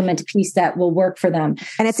to implement a piece that will work for them.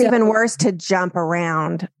 And it's even worse to jump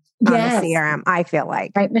around on the CRM, I feel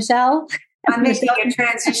like. Right, Michelle? I'm making a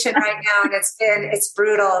transition right now and it's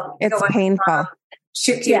brutal. It's painful.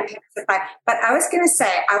 Shoot to Pixify. But I was going to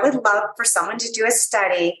say, I would love for someone to do a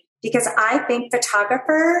study because I think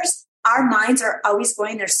photographers, our minds are always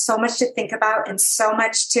going. There's so much to think about and so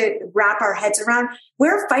much to wrap our heads around.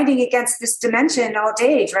 We're fighting against this dimension all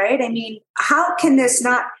day, right? I mean, how can this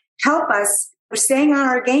not help us? We're staying on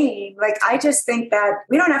our game. Like, I just think that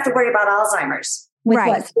we don't have to worry about Alzheimer's. With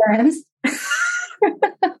what, CRMs?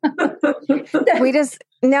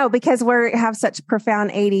 Because we have such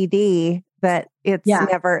profound ADD that it's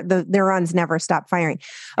never, the neurons never stop firing.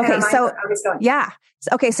 Okay. So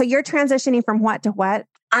you're transitioning from what to what?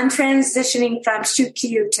 I'm transitioning from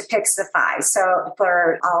Shootproof to Pixify. So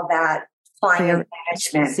for all that client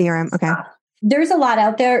management. CRM. Okay. There's a lot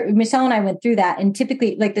out there. Michelle and I went through that. And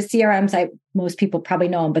typically, like the CRMs, most people probably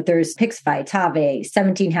know them, but there's Pixify, Tave,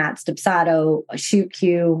 17 Hats, Dubsado,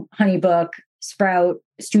 Shootproof, Honeybook, Sprout,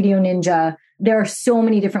 Studio Ninja. There are so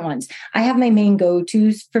many different ones. I have my main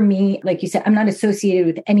go-tos for me. Like you said, I'm not associated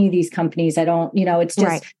with any of these companies. I don't, it's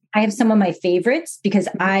just, I have some of my favorites because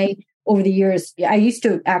over the years, I used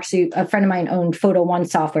to a friend of mine owned Photo One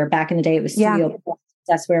software back in the day. It was Studio Plus,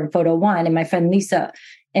 that's where Photo One, and my friend Lisa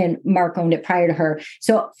and Mark owned it prior to her.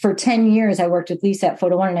 So for 10 years, I worked with Lisa at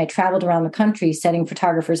Photo One and I traveled around the country setting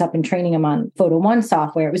photographers up and training them on Photo One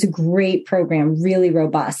software. It was a great program, really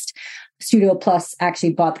robust. Studio Plus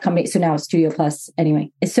actually bought the company. So now it's Studio Plus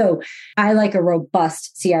anyway. So I like a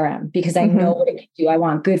robust CRM because I know what it can do. I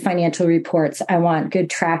want good financial reports. I want good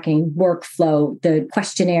tracking, workflow, the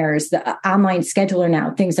questionnaires, the online scheduler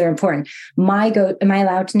now, things that are important. Am I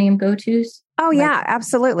allowed to name go-tos? Oh, yeah,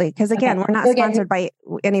 absolutely. Because again, we're not sponsored by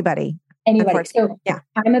anybody. So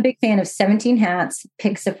I'm a big fan of 17 Hats,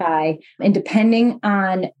 Pixify, and depending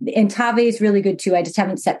on, and Tave is really good too. I just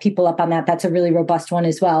haven't set people up on that. That's a really robust one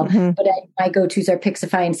as well. But my go-tos are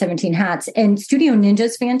Pixify and 17 Hats, and Studio Ninja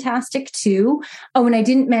is fantastic too. Oh, and I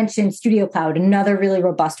didn't mention Studio Cloud, another really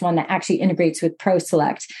robust one that actually integrates with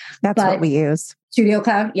ProSelect. That's what we use. Studio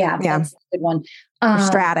Cloud. Yeah. That's a good one.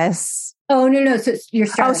 Stratus. Oh, no. So your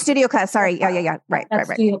Stratus. Oh, Studio Plus. Sorry. Yeah. Right.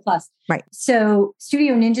 Studio Plus. Right. So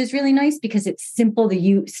Studio Ninja is really nice because it's simple.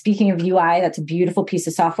 Speaking of UI, that's a beautiful piece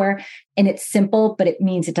of software and it's simple, but it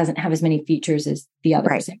means it doesn't have as many features as the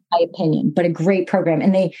others, in my opinion, but a great program.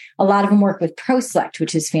 And a lot of them work with ProSelect,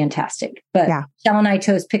 which is fantastic. But Michelle and I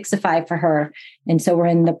chose Pixify for her. And so we're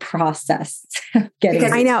in the process of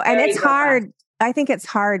getting I know. And it's hard. I think it's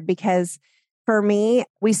hard because for me,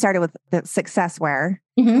 we started with the Successware.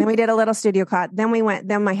 Then we did a little studio class.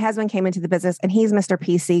 Then my husband came into the business and he's Mr.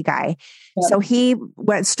 PC guy. Yep. So he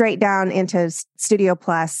went straight down into Studio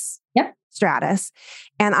Plus Stratus.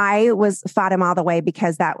 And I fought him all the way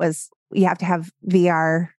because you have to have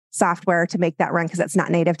VR software to make that run because it's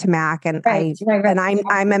not native to Mac. And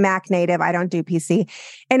I'm a Mac native. I don't do PC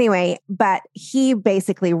anyway, but he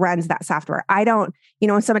basically runs that software. I don't,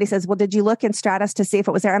 when somebody says, well, did you look in Stratus to see if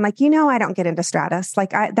it was there? I'm like, I don't get into Stratus.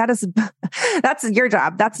 Like that's your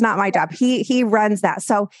job. That's not my job. He runs that.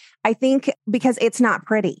 So I think because it's not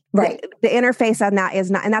pretty, right? The interface on that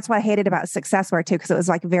is not, and that's what I hated about Successware too, because it was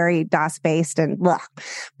like very DOS based and blah.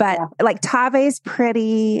 But like Tave's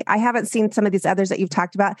pretty. I haven't seen some of these others that you've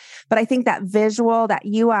talked about, but I think that visual, that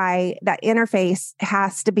UI, that interface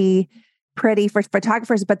has to be pretty for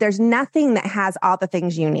photographers, but there's nothing that has all the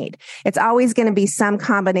things you need. It's always going to be some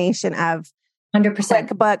combination of 100%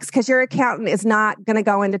 QuickBooks, because your accountant is not going to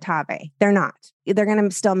go into Tave. They're not. They're going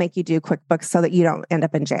to still make you do QuickBooks so that you don't end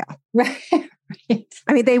up in jail. Right.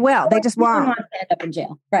 I mean, they will. They just won't. Want to end up in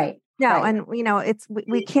jail. Right. No, right. And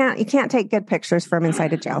you can't take good pictures from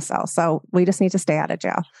inside a jail cell. So we just need to stay out of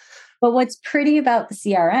jail. But what's pretty about the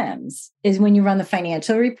CRMs is when you run the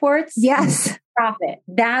financial reports. Yes. Profit.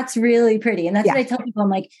 That's really pretty. And that's what I tell people. I'm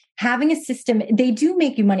like, having a system, they do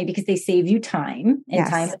make you money because they save you time, and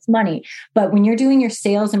time is money. But when you're doing your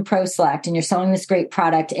sales in ProSelect and you're selling this great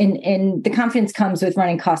product, and the confidence comes with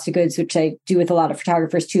running cost of goods, which I do with a lot of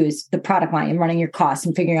photographers too, is the product line and running your costs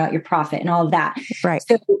and figuring out your profit and all of that. Right.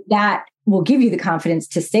 So that will give you the confidence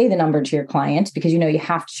to say the number to your client because you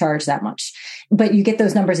have to charge that much. But you get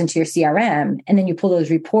those numbers into your CRM and then you pull those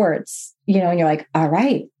reports, and you're like, all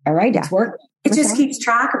right, it's working. It just keeps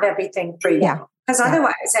track of everything for you. Yeah. Because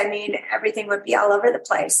otherwise, everything would be all over the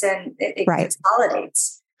place and it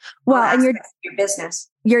consolidates. Well, and your business,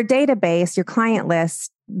 your database, your client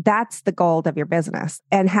list, that's the gold of your business.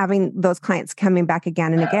 And having those clients coming back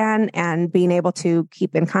again and again and being able to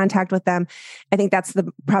keep in contact with them. I think that's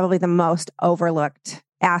probably the most overlooked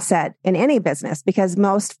asset in any business, because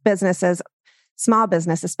most businesses, small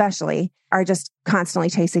business especially, are just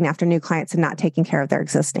constantly chasing after new clients and not taking care of their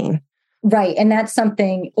existing. Right. And that's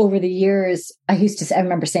something over the years, I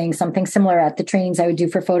remember saying something similar at the trainings I would do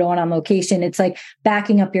for Photo on Location. It's like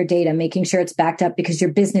backing up your data, making sure it's backed up, because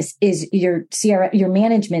your business is your CRM, your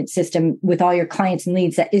management system with all your clients and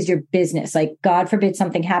leads. That is your business. Like, God forbid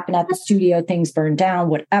something happened at the studio, things burned down,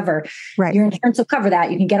 whatever. Right. Your insurance will cover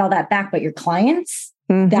that. You can get all that back, but your clients,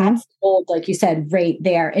 that's gold, like you said, right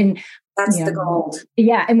there. And that's the gold.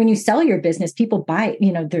 Yeah. And when you sell your business, people buy,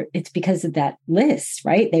 it's because of that list,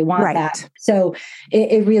 right? They want that. So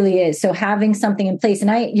it really is. So having something in place.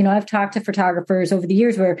 And I've talked to photographers over the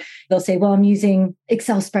years where they'll say, well, I'm using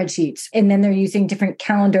Excel spreadsheets. And then they're using different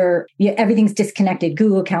calendar. Everything's disconnected,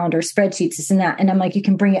 Google Calendar, spreadsheets, this and that. And I'm like, you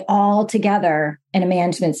can bring it all together in a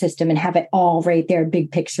management system and have it all right there,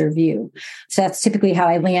 big picture view. So that's typically how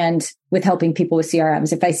I land with helping people with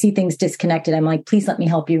CRMs. If I see things disconnected, I'm like, please let me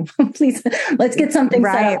help you. Please, let's get something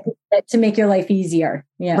set up to make your life easier.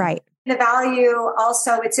 Yeah. Right. The value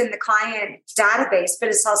also, it's in the client database, but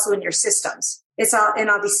it's also in your systems. It's all in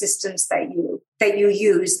all these systems that you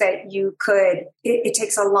use that you could, it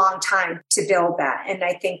takes a long time to build that. And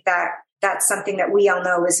I think that's something that we all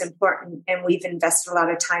know is important, and we've invested a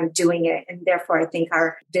lot of time doing it. And therefore, I think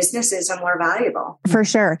our businesses are more valuable. For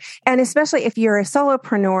sure. And especially if you're a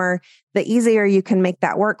solopreneur, the easier you can make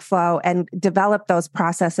that workflow and develop those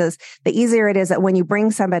processes, the easier it is that when you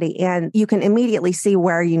bring somebody in, you can immediately see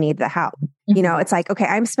where you need the help. It's like, okay,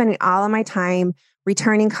 I'm spending all of my time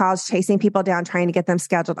returning calls, chasing people down, trying to get them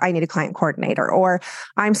scheduled. I need a client coordinator. Or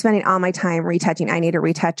I'm spending all my time retouching. I need a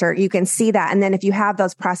retoucher. You can see that. And then if you have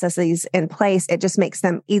those processes in place, it just makes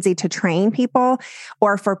them easy to train people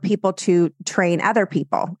or for people to train other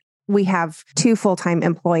people. We have 2 full-time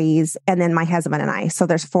employees and then my husband and I. So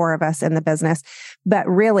there's 4 of us in the business. But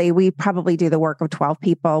really, we probably do the work of 12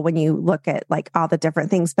 people when you look at like all the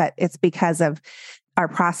different things. But it's because of our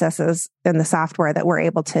processes in the software that we're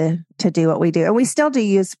able to do what we do. And we still do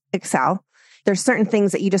use Excel. There's certain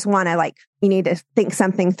things that you just want to you need to think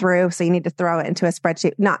something through. So you need to throw it into a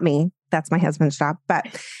spreadsheet. Not me. That's my husband's job. But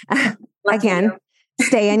again,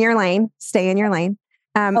 stay in your lane.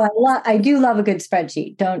 I do love a good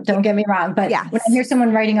spreadsheet. Don't get me wrong. But when I hear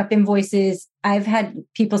someone writing up invoices, I've had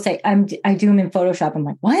people say, I do them in Photoshop. I'm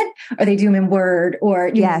like, what? Or they do them in Word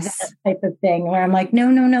or that type of thing where I'm like,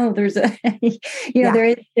 no, there's a,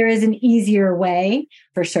 there is an easier way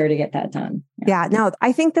for sure to get that done. Yeah, no,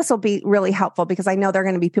 I think this will be really helpful because I know there are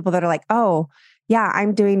going to be people that are like, oh, yeah,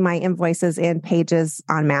 I'm doing my invoices in Pages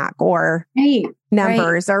on Mac or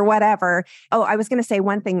Numbers or whatever. Oh, I was going to say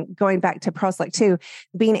one thing, going back to ProSelect too,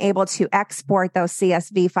 being able to export those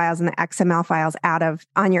CSV files and the XML files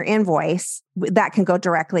on your invoice, that can go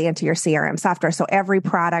directly into your CRM software. So every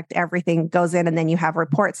product, everything goes in, and then you have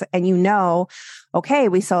reports, and okay,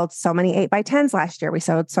 we sold so many 8x10s last year. We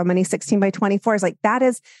sold so many 16x24s. Like, that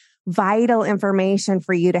is vital information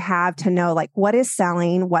for you to have, to know like what is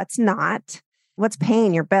selling, what's not, what's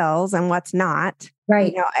paying your bills, and what's not.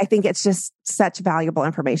 Right. I think it's just such valuable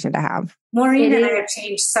information to have. Maureen and I have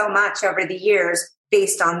changed so much over the years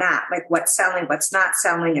based on that, like what's selling, what's not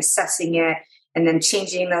selling, assessing it, and then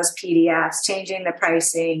changing those PDFs, changing the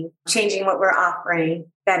pricing, changing what we're offering.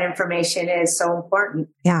 That information is so important.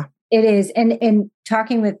 Yeah. It is. And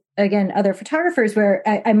talking with, again, other photographers where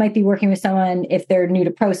I might be working with someone, if they're new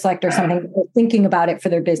to ProSelect or something, thinking about it for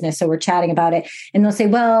their business. So we're chatting about it, and they'll say,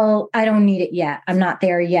 well, I don't need it yet. I'm not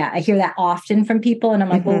there yet. I hear that often from people. And I'm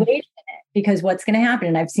like, well, wait a minute, because what's going to happen?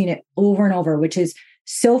 And I've seen it over and over, which is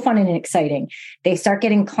so fun and exciting. They start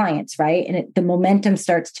getting clients, right? And the momentum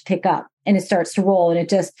starts to pick up, and it starts to roll, and it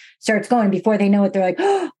just starts going. Before they know it, they're like,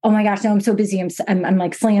 oh my gosh, no, I'm so busy. I'm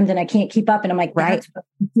like slammed and I can't keep up. And I'm like, right.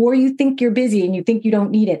 Before you think you're busy and you think you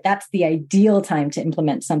don't need it, that's the ideal time to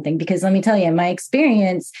implement something. Because let me tell you, in my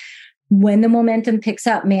experience, when the momentum picks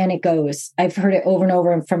up, man, it goes. I've heard it over and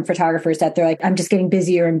over from photographers that they're like, I'm just getting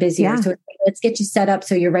busier and busier. Yeah. So let's get you set up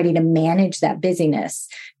so you're ready to manage that busyness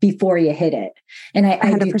before you hit it. And I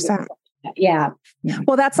 100%. Yeah.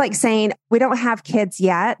 Well, that's like saying we don't have kids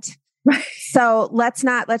yet. Right. So let's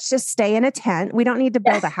just stay in a tent. We don't need to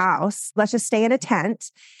build a house. Let's just stay in a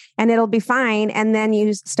tent and it'll be fine. And then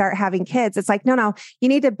you start having kids. It's like, no, you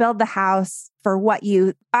need to build the house for what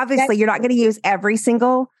obviously you're not going to use every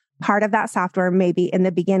single part of that software, maybe in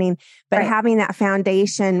the beginning, but having that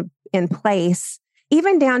foundation in place,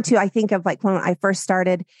 even down to, I think of like when I first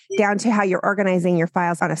started, down to how you're organizing your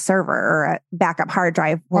files on a server or a backup hard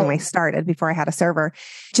drive when I started, before I had a server,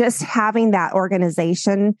 just having that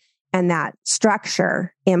organization and that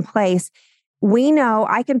structure in place. We know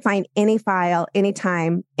I can find any file,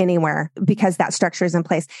 anytime, anywhere, because that structure is in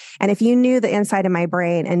place. And if you knew the inside of my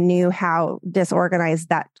brain and knew how disorganized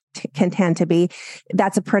that can tend to be,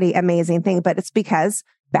 that's a pretty amazing thing. But it's because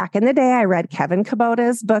back in the day, I read Kevin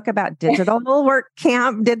Kubota's book about digital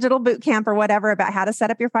boot camp or whatever, about how to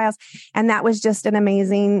set up your files. And that was just an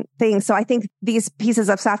amazing thing. So I think these pieces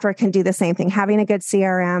of software can do the same thing, having a good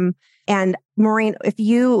CRM. And Maureen, if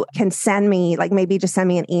you can send me, like maybe just send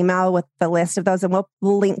me an email with the list of those, and we'll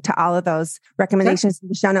link to all of those recommendations in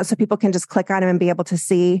the show notes so people can just click on them and be able to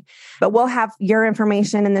see. But we'll have your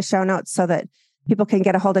information in the show notes so that people can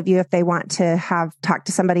get a hold of you if they want to talk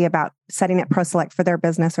to somebody about setting up ProSelect for their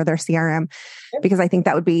business or their CRM, because I think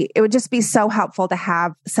it would just be so helpful to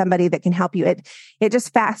have somebody that can help you. It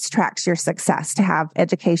just fast tracks your success to have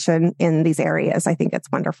education in these areas. I think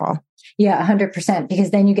it's wonderful. Yeah, 100%,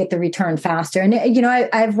 because then you get the return faster. And,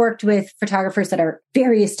 I've worked with photographers that are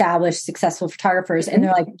very established, successful photographers, and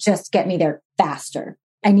they're like, just get me there faster.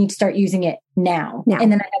 I need to start using it now.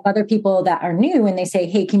 And then I have other people that are new and they say,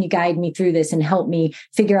 hey, can you guide me through this and help me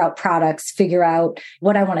figure out products, figure out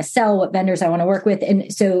what I want to sell, what vendors I want to work with.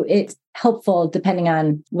 And so it's helpful depending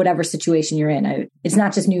on whatever situation you're in. It's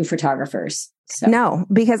not just new photographers. So. No,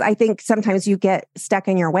 because I think sometimes you get stuck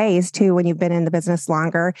in your ways too when you've been in the business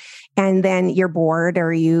longer, and then you're bored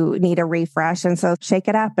or you need a refresh. And so shake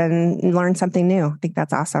it up and learn something new. I think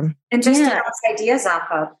that's awesome. And just to bounce ideas off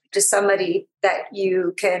of, just somebody that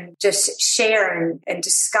you can just share and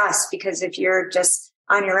discuss, because if you're just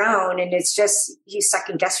on your own and it's just, you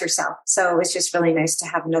second guess yourself. So it's just really nice to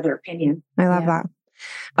have another opinion. I love that.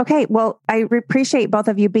 Okay. Well, I appreciate both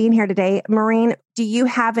of you being here today. Maureen, do you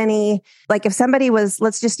have any, like if somebody was,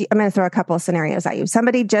 I'm going to throw a couple of scenarios at you.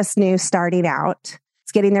 Somebody just new starting out,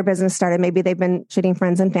 it's getting their business started. Maybe they've been shooting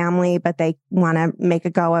friends and family, but they want to make a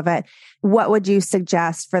go of it. What would you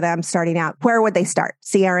suggest for them starting out? Where would they start?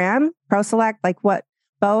 CRM, ProSelect, like what?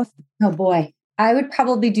 Both? Oh boy. I would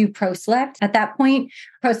probably do ProSelect at that point.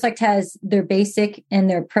 ProSelect has their basic and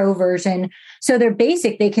their pro version. So their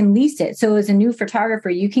basic, they can lease it. So as a new photographer,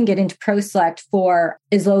 you can get into ProSelect for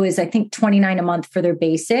as low as I think $29 a month for their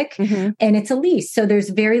basic. And it's a lease. So there's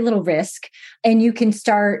very little risk and you can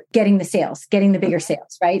start getting the bigger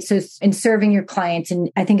sales, right? So in serving your clients. And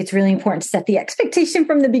I think it's really important to set the expectation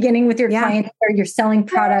from the beginning with your clients, where you're selling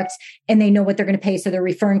products and they know what they're going to pay. So they're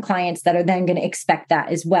referring clients that are then going to expect that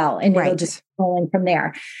as well. And it'll just rolling from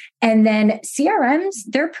there. And then CRMs,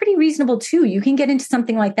 they're pretty reasonable too. You can get into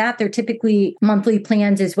something like that. They're typically monthly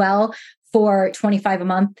plans as well for 25 a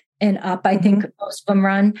month and up. I think most of them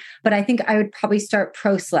run, but I think I would probably start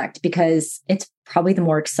ProSelect because it's probably the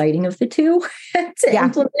more exciting of the two to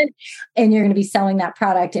implement. And you're going to be selling that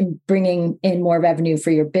product and bringing in more revenue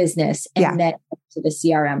for your business and then to the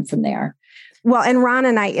CRM from there. Well, and Ron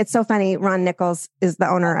and I, it's so funny. Ron Nichols is the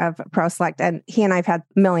owner of ProSelect, and he and I've had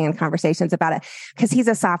a million conversations about it because he's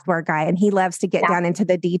a software guy and he loves to get down into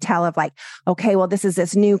the detail of like, okay, well, this is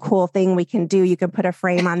this new cool thing we can do. You can put a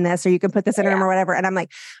frame on this, or you can put this in a room or whatever. And I'm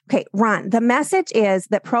like, okay, Ron, the message is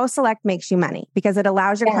that ProSelect makes you money because it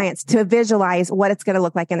allows your clients to visualize what it's going to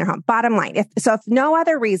look like in their home. Bottom line. If no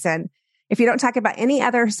other reason, if you don't talk about any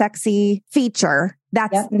other sexy feature,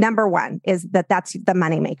 that's number one, is that's the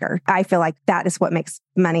moneymaker. I feel like that is what makes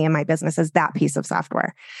money in my business, is that piece of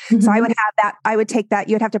software. So I would have that. I would take that.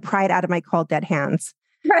 You'd have to pry it out of my cold, dead hands.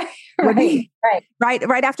 Right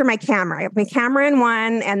after my camera. I have my camera in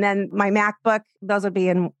one, and then my MacBook. Those would be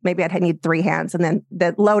in. Maybe I'd need three hands, and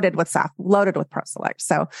then loaded with ProSelect.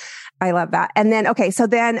 So I love that. And then so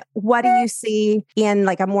then what do you see in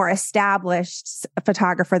like a more established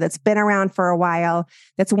photographer that's been around for a while,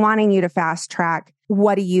 that's wanting you to fast track?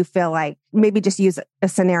 What do you feel like? Maybe just use a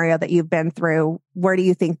scenario that you've been through. Where do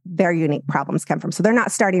you think their unique problems come from? So they're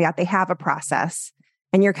not starting out; they have a process,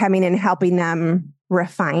 and you're coming in and helping them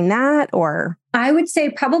refine that. Or I would say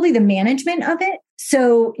probably the management of it.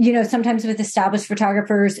 So, sometimes with established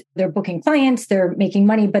photographers, they're booking clients, they're making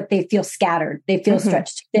money, but they feel scattered. They feel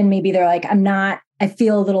stretched. Then maybe they're like, I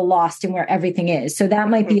feel a little lost in where everything is. So that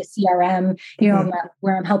might be a CRM,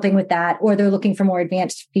 where I'm helping with that, or they're looking for more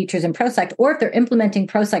advanced features in ProSelect. Or if they're implementing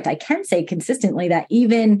ProSelect, I can say consistently that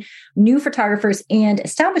even new photographers and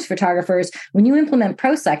established photographers, when you implement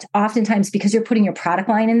ProSelect, oftentimes because you're putting your product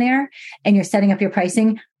line in there and you're setting up your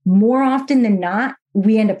pricing, more often than not,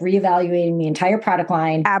 we end up reevaluating the entire product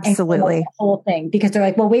line. Absolutely. And the whole thing, because they're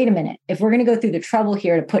like, well, wait a minute. If we're going to go through the trouble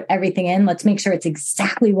here to put everything in, let's make sure it's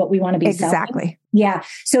exactly what we want to be selling. Yeah.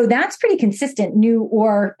 So that's pretty consistent, new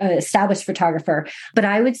or established photographer. But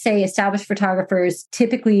I would say established photographers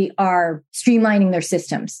typically are streamlining their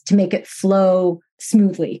systems to make it flow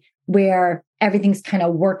smoothly, where everything's kind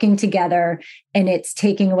of working together and it's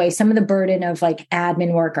taking away some of the burden of like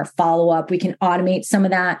admin work or follow-up. We can automate some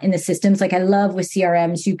of that in the systems. Like I love with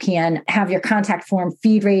CRMs, you can have your contact form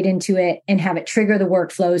feed right into it and have it trigger the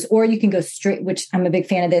workflows, or you can go straight, which I'm a big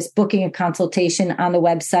fan of this, booking a consultation on the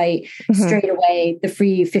website straight away, the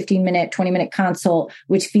free 15-minute, 20-minute consult,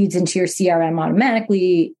 which feeds into your CRM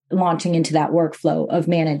automatically, launching into that workflow of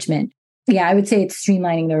management. Yeah, I would say it's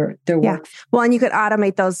streamlining their work. Well, and you could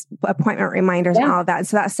automate those appointment reminders and all of that. And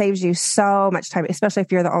so that saves you so much time, especially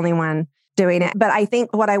if you're the only one doing it. But I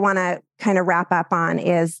think what I want to kind of wrap up on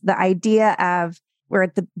is the idea of we're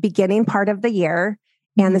at the beginning part of the year.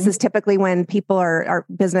 And this is typically when people are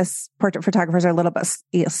business portrait photographers are a little bit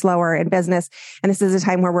slower in business. And this is a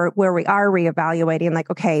time where we are reevaluating,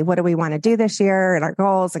 like, okay, what do we want to do this year and our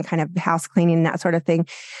goals and kind of house cleaning and that sort of thing.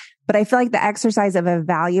 But I feel like the exercise of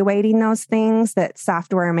evaluating those things that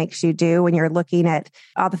software makes you do when you're looking at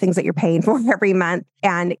all the things that you're paying for every month,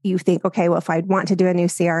 and you think, okay, well, if I want to do a new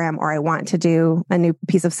CRM or I want to do a new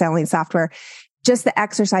piece of selling software, just the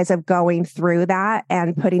exercise of going through that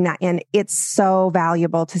and putting that in, it's so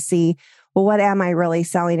valuable to see, well, what am I really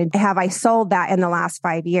selling? And have I sold that in the last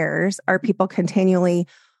 5 years? Are people continually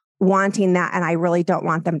wanting that? And I really don't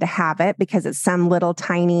want them to have it because it's some little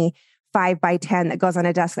tiny 5x10 that goes on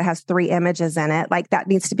a desk that has 3 images in it. Like that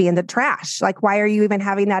needs to be in the trash. Like, why are you even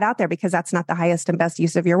having that out there? Because that's not the highest and best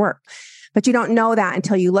use of your work. But you don't know that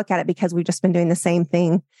until you look at it, because we've just been doing the same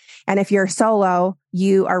thing. And if you're solo,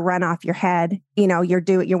 you are run off your head.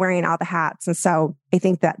 You're wearing all the hats. And so I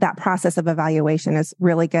think that process of evaluation is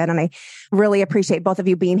really good. And I really appreciate both of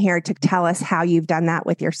you being here to tell us how you've done that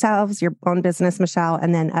with yourselves, your own business, Michelle,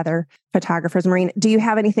 and then other photographers. Maureen, do you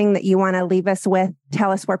have anything that you want to leave us with?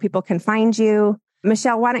 Tell us where people can find you.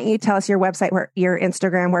 Michelle, why don't you tell us your website, your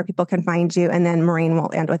Instagram, where people can find you, and then Maureen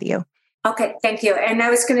will end with you. Okay, thank you. And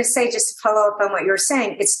I was going to say, just to follow up on what you were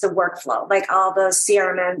saying, it's the workflow, like all those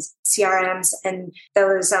CRMs and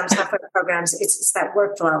those software programs. It's that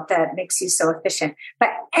workflow that makes you so efficient. But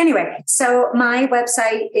anyway, so my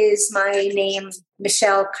website is my name,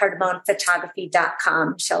 Michele Cardamone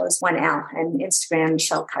Photography.com. Michelle is 1 L, and Instagram,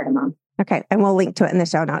 Michele Cardamone. Okay. And we'll link to it in the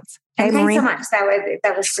show notes. And thanks so much.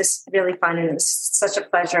 That was just really fun. And it was such a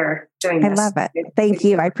pleasure doing this. I love it. Thank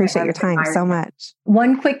you. I appreciate your time so much.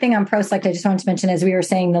 One quick thing on ProSelect, I just wanted to mention, as we were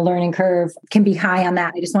saying, the learning curve can be high on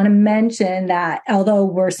that. I just want to mention that although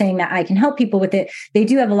we're saying that I can help people with it, they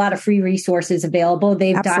do have a lot of free resources available.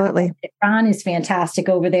 They've Absolutely. Ron is fantastic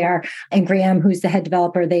over there. And Graham, who's the head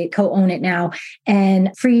developer, they co-own it now,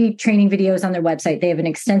 and free training videos on their website. They have an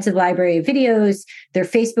extensive library of videos. Their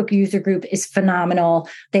Facebook user group is phenomenal.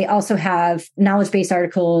 They also have knowledge-based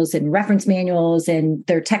articles and reference manuals and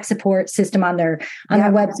their tech support system on their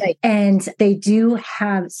website. And they do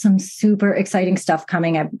have some super exciting stuff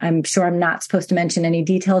coming. I'm sure I'm not supposed to mention any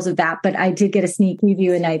details of that, but I did get a sneak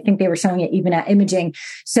preview and I think they were showing it even at Imaging.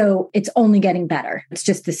 So it's only getting better. It's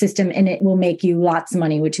just the system and it will make you lots of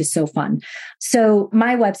money, which is so fun. So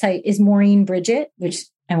my website is Maureen Bridget, which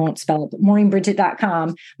I won't spell it, but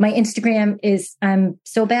MaureenBridget.com. My Instagram is, I'm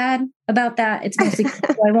so bad about that. It's mostly,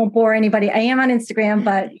 so I won't bore anybody. I am on Instagram,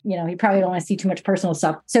 but you probably don't want to see too much personal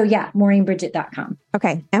stuff. So yeah, MaureenBridget.com.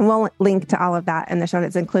 Okay. And we'll link to all of that in the show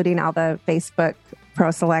notes, including all the Facebook,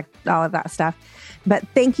 ProSelect, all of that stuff. But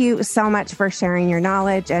thank you so much for sharing your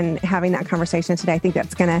knowledge and having that conversation today. I think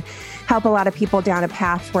that's going to help a lot of people down a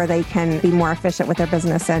path where they can be more efficient with their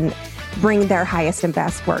business and bring their highest and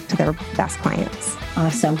best work to their best clients.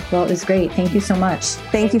 Awesome. Well, it was great. Thank you so much.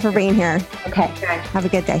 Thank you for being here. Okay. Have a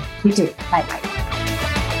good day. You too. Bye-bye.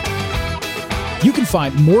 You can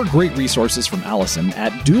find more great resources from Allison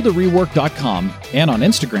at dotherework.com and on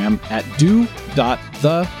Instagram at do.the.rework.